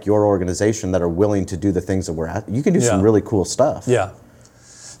people like your organization that are willing to do the things that we're at, you can do some really cool stuff. Yeah.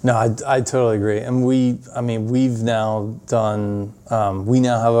 No, I totally agree. And we've now done, we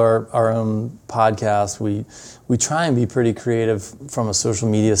now have our own podcast. We try and be pretty creative from a social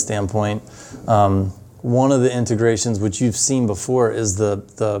media standpoint. One of the integrations, which you've seen before, is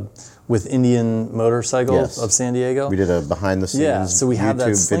the with Indian Motorcycles of San Diego. We did a behind the scenes so we have that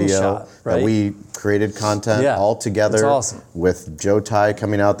YouTube video slingshot, right? That we created content all together. It's awesome. With Joe Ty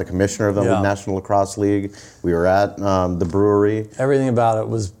coming out, the commissioner of the National Lacrosse League. We were at the brewery. Everything about it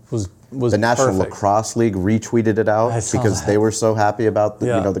was the National Lacrosse League retweeted it out because they were so happy about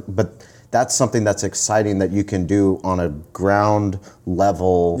but that's something that's exciting that you can do on a ground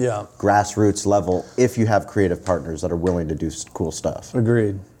level, grassroots level, if you have creative partners that are willing to do cool stuff.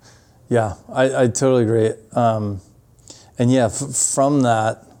 Agreed. Yeah, I totally agree. And from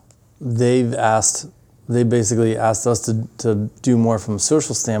that, they basically asked us to do more from a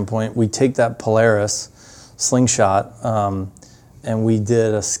social standpoint. We take that Polaris slingshot, and we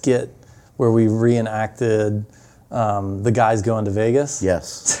did a skit where we reenacted the guys going to Vegas.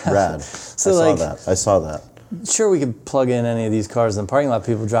 Yes, rad. I saw that. Sure, we could plug in any of these cars in the parking lot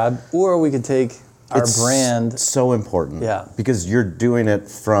people drive, or we could take our brand. So important. Yeah. Because you're doing it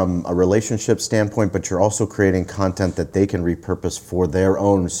from a relationship standpoint, but you're also creating content that they can repurpose for their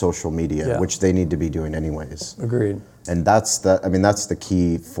own social media, which they need to be doing anyways. Agreed. And that's the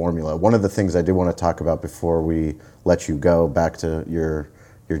key formula. One of the things I do want to talk about before we let you go back to your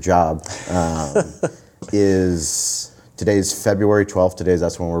job is today's February 12th.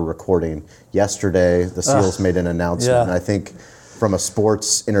 That's when we're recording. Yesterday, the Seals made an announcement. Yeah. And I think from a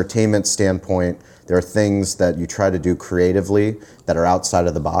sports entertainment standpoint, there are things that you try to do creatively that are outside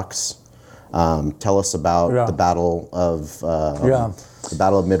of the box. Tell us about the Battle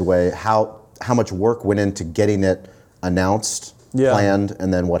of Midway. How much work went into getting it announced, planned,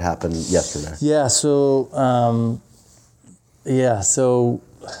 and then what happened yesterday? Yeah. So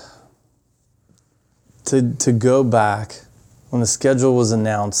to go back when the schedule was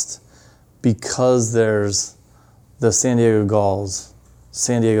announced, because there's the San Diego Gulls,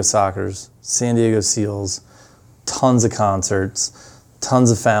 San Diego Sockers, San Diego Seals, tons of concerts, tons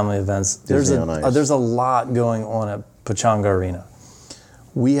of family events. There's a lot going on at Pechanga Arena.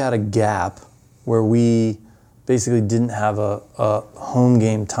 We had a gap where we basically didn't have a home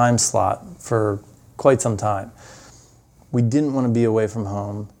game time slot for quite some time. We didn't want to be away from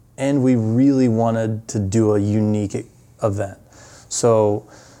home, and we really wanted to do a unique event. So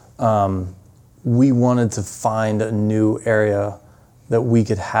we wanted to find a new area that we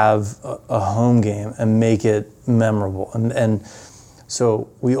could have a home game and make it memorable. And so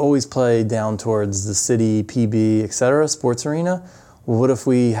we always play down towards the city, PB, et cetera, sports arena. Well, what if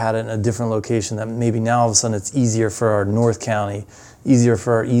we had it in a different location that maybe now all of a sudden it's easier for our North County, easier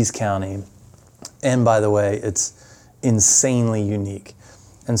for our East County, and by the way, it's insanely unique.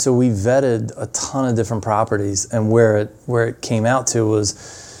 And so we vetted a ton of different properties, and where it came out to was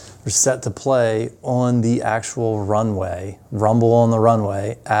we're set to play on the actual runway, rumble on the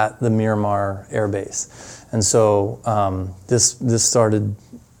runway at the Miramar Air Base. And so this started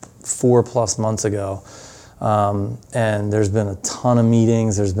 4+ months ago. And there's been a ton of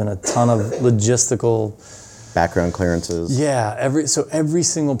meetings. There's been a ton of logistical background clearances. Yeah, every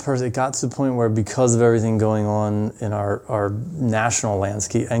single person. It got to the point where, because of everything going on in our national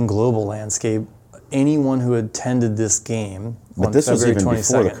landscape and global landscape, anyone who attended this game but this February was even 22nd,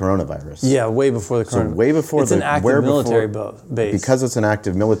 before the coronavirus. Yeah, way before the coronavirus. So way before it's an active military base. Because it's an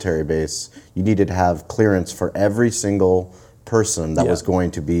active military base, you needed to have clearance for every single person that was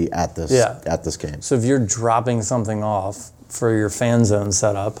going to be at this game. So if you're dropping something off for your fan zone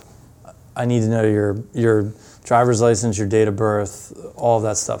setup, I need to know your driver's license, your date of birth, all of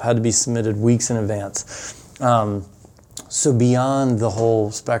that stuff had to be submitted weeks in advance. So beyond the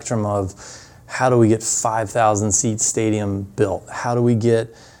whole spectrum of how do we get 5,000 seat stadium built? How do we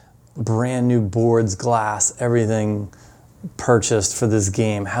get brand new boards, glass, everything purchased for this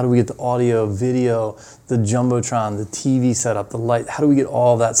game? How do we get the audio, video, the Jumbotron, the TV setup, the light? How do we get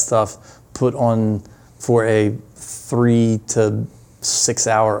all that stuff put on for a 3 to 6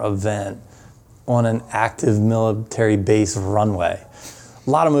 hour event on an active military base runway? A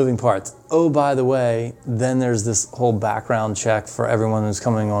lot of moving parts. Oh, by the way, then there's this whole background check for everyone who's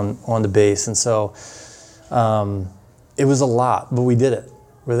coming on the base. And so it was a lot, but we did it.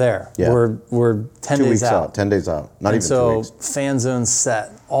 We're there. Yeah. We're 10 2 days weeks out. 10 days out. Not even 2 weeks. So fan zone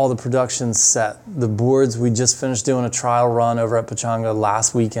set, all the production set, the boards. We just finished doing a trial run over at Pechanga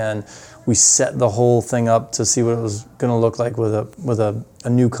last weekend. We set the whole thing up to see what it was going to look like with a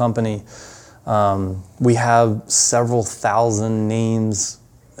new company. We have several thousand names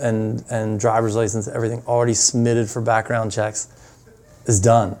and driver's license, everything already submitted for background checks. Is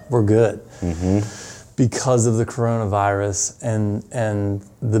done. We're good. Mm-hmm. Because of the coronavirus and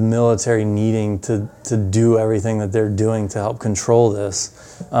the military needing to do everything that they're doing to help control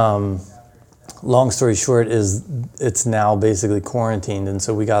this. Long story short is it's now basically quarantined, and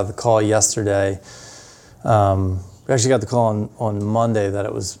so we got the call yesterday. We actually got the call on Monday that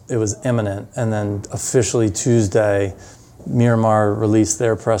it was imminent, and then officially Tuesday, Miramar released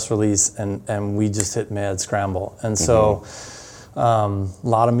their press release, and we just hit mad scramble. And so a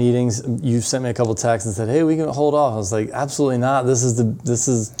lot of meetings. You sent me a couple texts and said, "Hey, we can hold off." I was like, "Absolutely not. This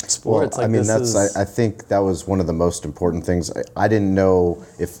is sports." Well, I think that was one of the most important things. I didn't know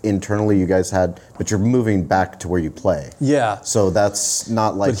if internally you guys had, but you're moving back to where you play. Yeah. So that's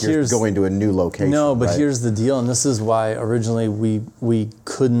not like you're going to a new location. No, but right? Here's the deal, and this is why originally we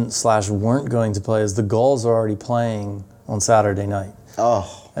couldn't / weren't going to play, is the Gulls are already playing on Saturday night.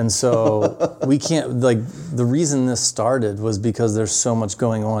 Oh. And so we can't, like, the reason this started was because there's so much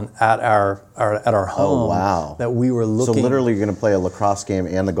going on at our home. Oh, wow. That we were looking. So literally you're going to play a lacrosse game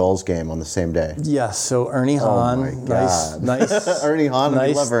and the goals game on the same day. Yeah, so Ernie Hahn. Oh my God. Nice. Ernie Hahn,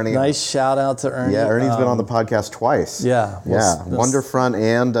 we love Ernie. Nice shout out to Ernie. Yeah, Ernie's been on the podcast twice. Yeah. Wonderfront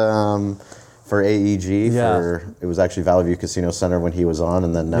and for AEG. It was actually Valley View Casino Center when he was on,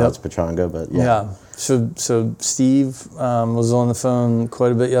 and then now it's Pechanga, but yeah. So Steve was on the phone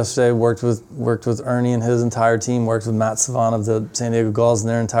quite a bit yesterday. Worked with Ernie and his entire team. Worked with Matt Savan of the San Diego Gulls and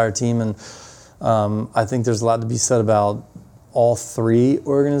their entire team. And I think there's a lot to be said about all three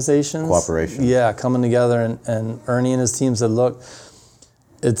organizations. Cooperation. Yeah, coming together. And Ernie and his team said, look,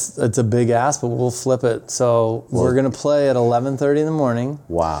 it's a big ask, but we'll flip it. So we're going to play at 11:30 in the morning.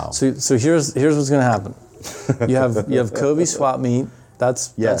 Wow. So here's what's going to happen. You have Kobe swap meet.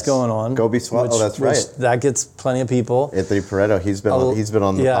 That's going on. Kobe swap. That's right. That gets plenty of people. Anthony Pareto. He's been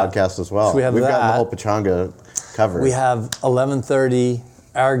on the podcast as well. So we've gotten the whole Pechanga covered. We have 11:30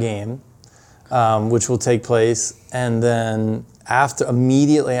 our game, which will take place, and then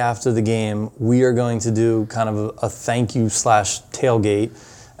immediately after the game, we are going to do kind of a thank you / tailgate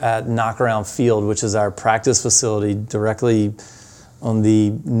at Knockaround Field, which is our practice facility directly on the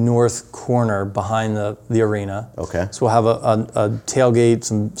north corner behind the arena. Okay. So we'll have a tailgate,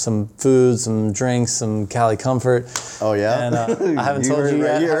 some food, some drinks, some Cali Comfort. Oh yeah. And I haven't told you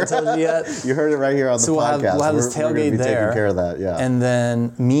yet. You heard it right here on the podcast. We'll have this tailgate we're gonna be there. Taking care of that. Yeah. And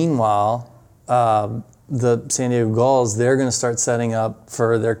then meanwhile, the San Diego Gulls, they're going to start setting up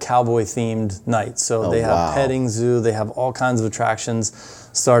for their cowboy-themed night. So they have petting zoo, they have all kinds of attractions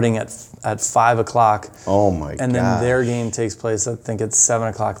starting at 5 o'clock. Oh my god! And then their game takes place, I think, at 7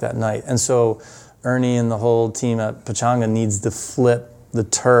 o'clock that night. And so Ernie and the whole team at Pechanga needs to flip the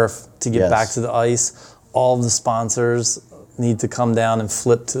turf to get back to the ice. All of the sponsors need to come down and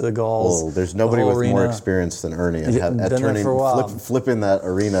flip to the Gulls. Oh, there's nobody with more experience than Ernie at turning, flipping that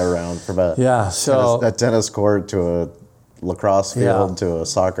arena around from a tennis court to a lacrosse field to a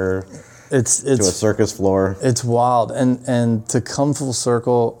soccer to a circus floor. It's wild, and to come full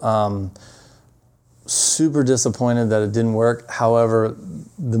circle, super disappointed that it didn't work. However,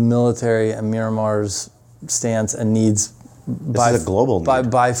 the military and Miramar's stance and needs is a global need.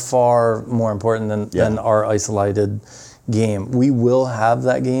 by far more important than our isolated game. We will have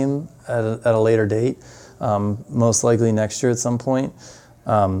that game at a later date, most likely next year at some point,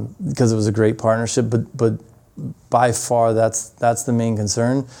 because it was a great partnership. But by far, that's the main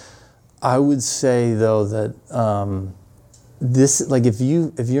concern. I would say though that this, like, if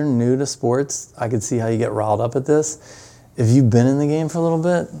you're new to sports, I could see how you get riled up at this. If you've been in the game for a little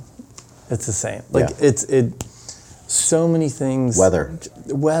bit, it's the same. Like so many things.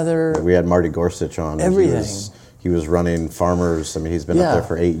 Weather. We had Marty Gorsuch on. Everything. He was running Farmers. I mean, he's been up there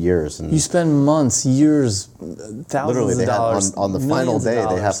for 8 years. And you spend months, years, thousands of dollars. On the final day,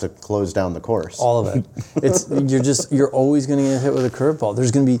 they have to close down the course. All of it. You're always going to get hit with a curveball. There's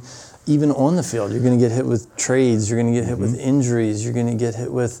going to be, even on the field, you're going to get hit with trades. You're going to get hit with injuries. You're going to get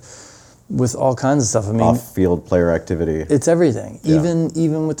hit with all kinds of stuff. I mean, off-field player activity. It's everything. Yeah.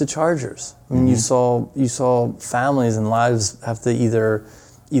 Even with the Chargers. I mean, you saw families and lives have to either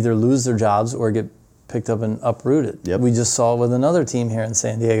lose their jobs or get picked up and uprooted. Yep. We just saw it with another team here in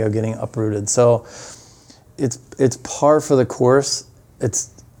San Diego getting uprooted. So it's par for the course.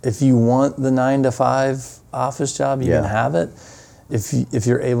 It's, if you want the 9 to 5 office job, you can have it. If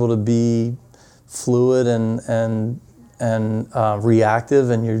you're able to be fluid and reactive,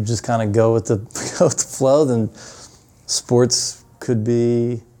 and you just kind of go with the flow, then sports could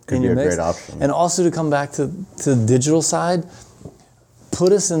be in your mix. Great option. And also to come back to the digital side,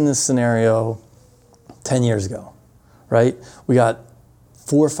 put us in this scenario 10 years ago, right? We got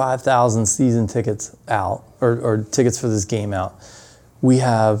 4,000 or 5,000 season tickets out, or tickets for this game out. We've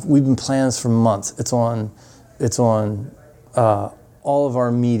been planning this for months. It's on all of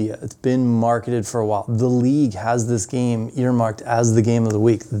our media. It's been marketed for a while. The league has this game earmarked as the game of the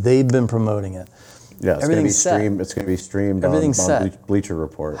week. They've been promoting it. Yeah, it's going to be streamed on Bleacher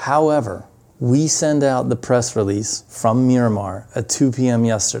Report. However, we send out the press release from Miramar at 2 p.m.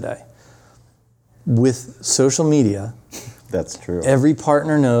 yesterday with social media. That's true. Every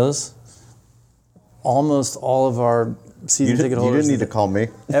partner knows. Almost all of our season ticket holders. You didn't need to call me.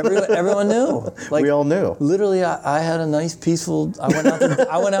 Everyone knew. Like, we all knew. Literally, I had a nice, peaceful. I went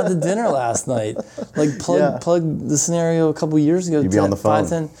out to dinner last night. Like plug the scenario a couple years ago. You'd be on the phone, 5,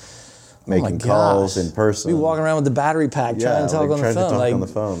 10, making calls in person. We walking around with the battery pack trying to talk on the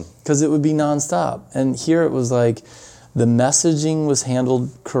phone. Because it would be nonstop. And here it was like the messaging was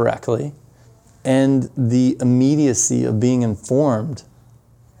handled correctly, and the immediacy of being informed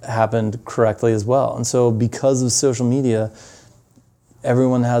happened correctly as well. And so because of social media,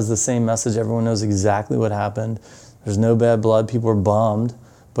 everyone has the same message. Everyone knows exactly what happened. There's no bad blood. People are bummed,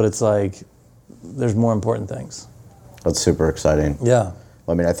 but it's like there's more important things. That's super exciting. Yeah.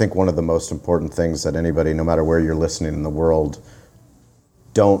 I mean, I think one of the most important things that anybody, no matter where you're listening in the world,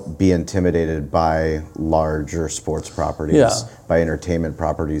 don't be intimidated by larger sports properties, by entertainment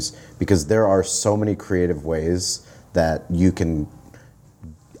properties, because there are so many creative ways that you can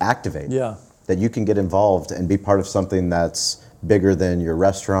activate, that you can get involved and be part of something that's bigger than your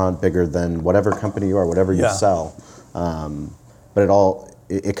restaurant, bigger than whatever company you are, whatever you sell. But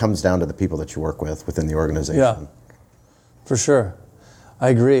it comes down to the people that you work with within the organization. Yeah, for sure. I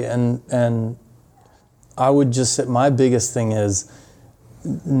agree. And I would just say my biggest thing is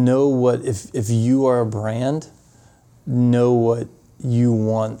know what, if you are a brand, know what you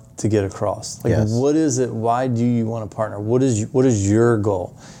want to get across. Like, what is it? Why do you want to partner? What is your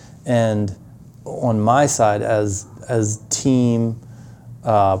goal? And on my side, as team,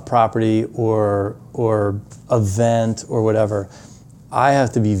 property, or event, or whatever, I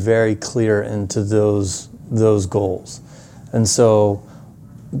have to be very clear into those goals. And so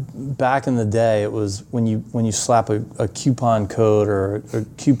back in the day, it was when you slap a coupon code or a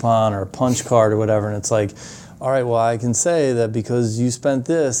coupon or a punch card or whatever, and it's like, all right, well, I can say that because you spent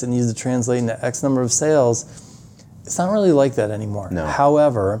this and needs to translate into X number of sales. It's not really like that anymore. No.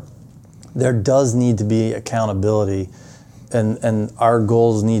 However, there does need to be accountability, and our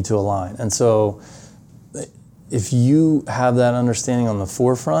goals need to align. And so if you have that understanding on the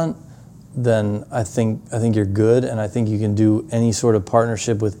forefront, then I think you're good, and I think you can do any sort of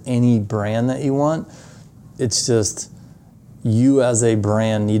partnership with any brand that you want. It's just you as a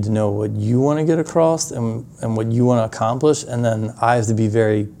brand need to know what you want to get across and what you want to accomplish, and then I have to be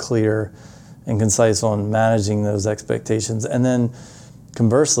very clear and concise on managing those expectations. And then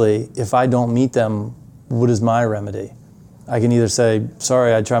conversely, if I don't meet them, what is my remedy? I can either say,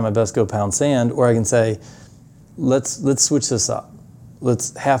 sorry, I tried my best, go pound sand, or I can say, let's switch this up.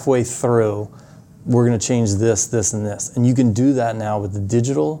 Let's halfway through, we're going to change this, this, and this. And you can do that now with the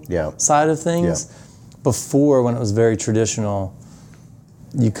digital side of things. Yeah. Before, when it was very traditional,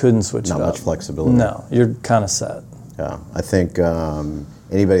 you couldn't switch it up. Not much flexibility. No, you're kind of set. Yeah, I think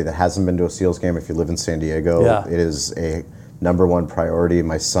anybody that hasn't been to a Seals game, if you live in San Diego, it is a #1 priority.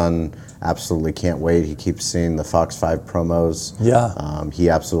 My son absolutely can't wait. He keeps seeing the Fox 5 promos. Yeah. He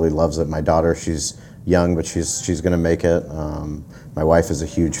absolutely loves it. My daughter, she's young, but she's going to make it. My wife is a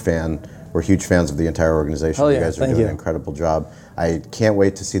huge fan. We're huge fans of the entire organization. You guys are doing an incredible job. I can't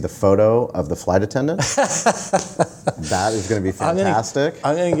wait to see the photo of the flight attendant. That is going to be fantastic.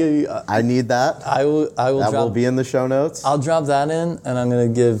 I'm going to give you... I need that. I will. That will be in the show notes. I'll drop that in, and I'm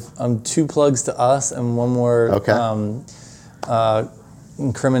going to give 2 plugs to us and one more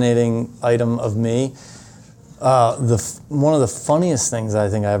incriminating item of me. One of the funniest things I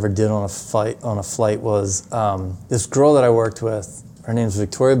think I ever did on a flight was this girl that I worked with. Her name's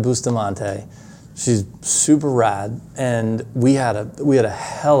Victoria Bustamante. She's super rad, and we had a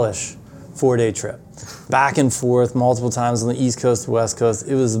hellish 4-day trip, back and forth multiple times on the East Coast to West Coast.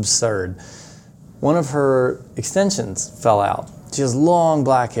 It was absurd. One of her extensions fell out. She has long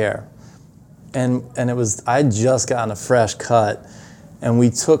black hair, and I had just gotten a fresh cut, and we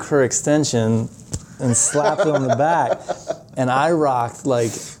took her extension and slapped it on the back, and I rocked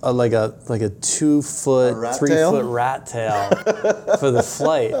like a 2-foot, 3-foot rat tail for the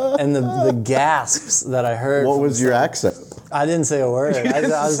flight, and the gasps that I heard. What was your accent? I didn't say a word. I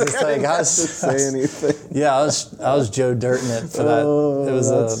was just like, I was say anything. Yeah, I was Joe Dirting it for that. It was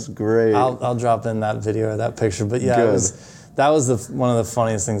that's great. I'll drop in that video or that picture, but yeah, that was one of the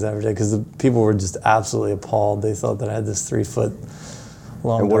funniest things I ever did, because the people were just absolutely appalled. They thought that I had this 3-foot.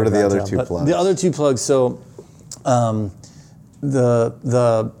 And what are the other 2 plugs? The other 2 plugs, so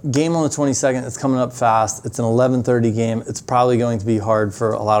the game on the 22nd, it's coming up fast. It's an 11:30 game. It's probably going to be hard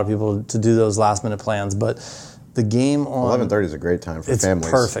for a lot of people to do those last-minute plans, but the game on... 11:30 is a great time for families.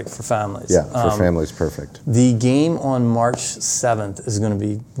 It's perfect for families. Yeah, for families, perfect. The game on March 7th is going to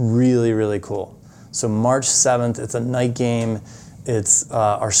be really, really cool. So March 7th, it's a night game. It's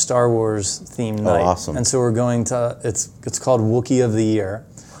our Star Wars themed night. Awesome. And so we're going to, it's called Wookiee of the Year.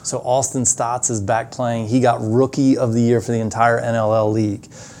 So Austin Stotts is back playing. He got Rookie of the Year for the entire NLL league.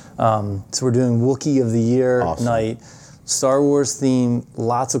 So we're doing Wookiee of the Year night. Star Wars theme,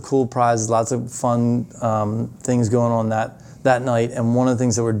 lots of cool prizes, lots of fun things going on that night. And one of the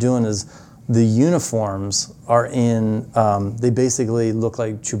things that we're doing is The uniforms are they basically look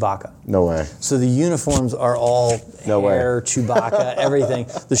like Chewbacca. No way. So the uniforms are all No hair, way. Chewbacca, everything.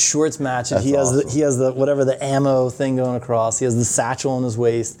 The shorts match it. That's awesome. He has the whatever the ammo thing going across. He has the satchel on his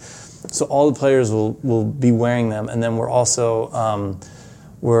waist. So all the players will be wearing them, and then we're also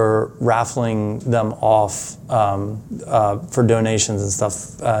we're raffling them off for donations and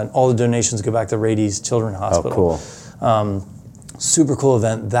stuff. All the donations go back to Rady's Children's Hospital. Oh, cool. Super cool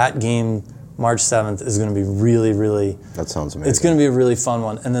event. That game, March 7th, is going to be really, really... That sounds amazing. It's going to be a really fun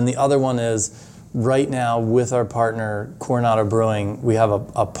one. And then the other one is, right now, with our partner, Coronado Brewing, we have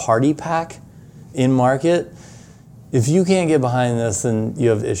a party pack in market. If you can't get behind this, then you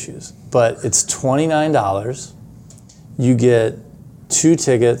have issues. But it's $29. You get 2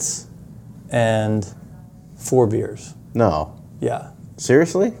 tickets and 4 beers. No. Yeah.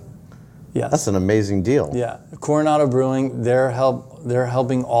 Seriously? Yes. That's an amazing deal. Yeah. Coronado Brewing, they're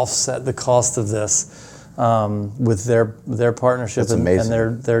helping offset the cost of this with their partnership and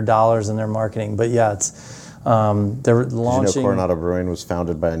their dollars and their marketing. But yeah, it's they're launching. Did you know Coronado Brewing was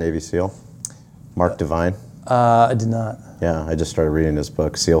founded by a Navy SEAL, Mark Devine? I did not. Yeah, I just started reading his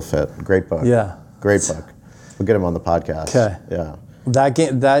book, SEAL Fit. Great book. Yeah. Great book. We'll get him on the podcast. Okay. Yeah.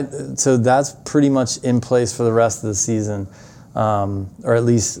 So that's pretty much in place for the rest of the season. Or at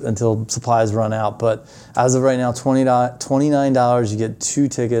least until supplies run out. But as of right now, $29, you get 2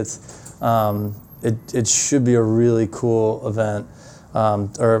 tickets. It should be a really cool event,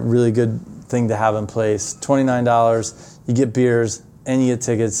 or a really good thing to have in place. $29, you get beers, and you get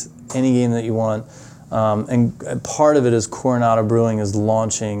tickets, any game that you want. And part of it is Coronado Brewing is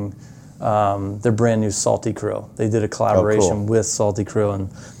launching their brand new Salty Crew. They did a collaboration with Salty Crew, and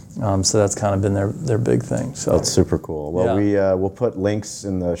so that's kind of been their big thing. So that's super cool. Well, we'll put links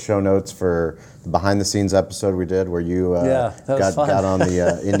in the show notes for the behind the scenes episode we did where you got on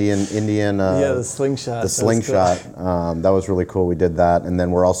the Indian the slingshot. The slingshot. That was really cool. We did that, and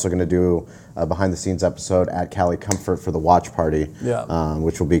then we're also going to do a behind the scenes episode at Cali Comfort for the watch party,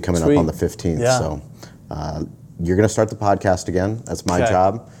 which will be coming up on the 15th. Yeah. So you're going to start the podcast again. That's my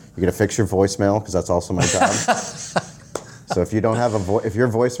job. You're going to fix your voicemail because that's also my job. So if you don't have if your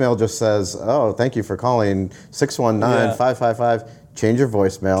voicemail just says, "Oh, thank you for calling 619-555," change your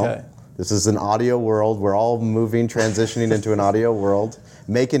voicemail. Okay. This is an audio world. We're all transitioning into an audio world.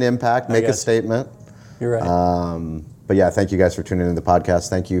 Make an impact. Make a statement. You're right. But yeah, thank you guys for tuning in to the podcast.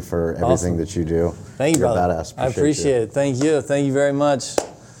 Thank you for everything that you do. Thank you, You're brother. badass. I appreciate it. Thank you. Thank you very much.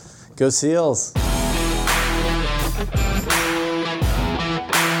 Go Seals.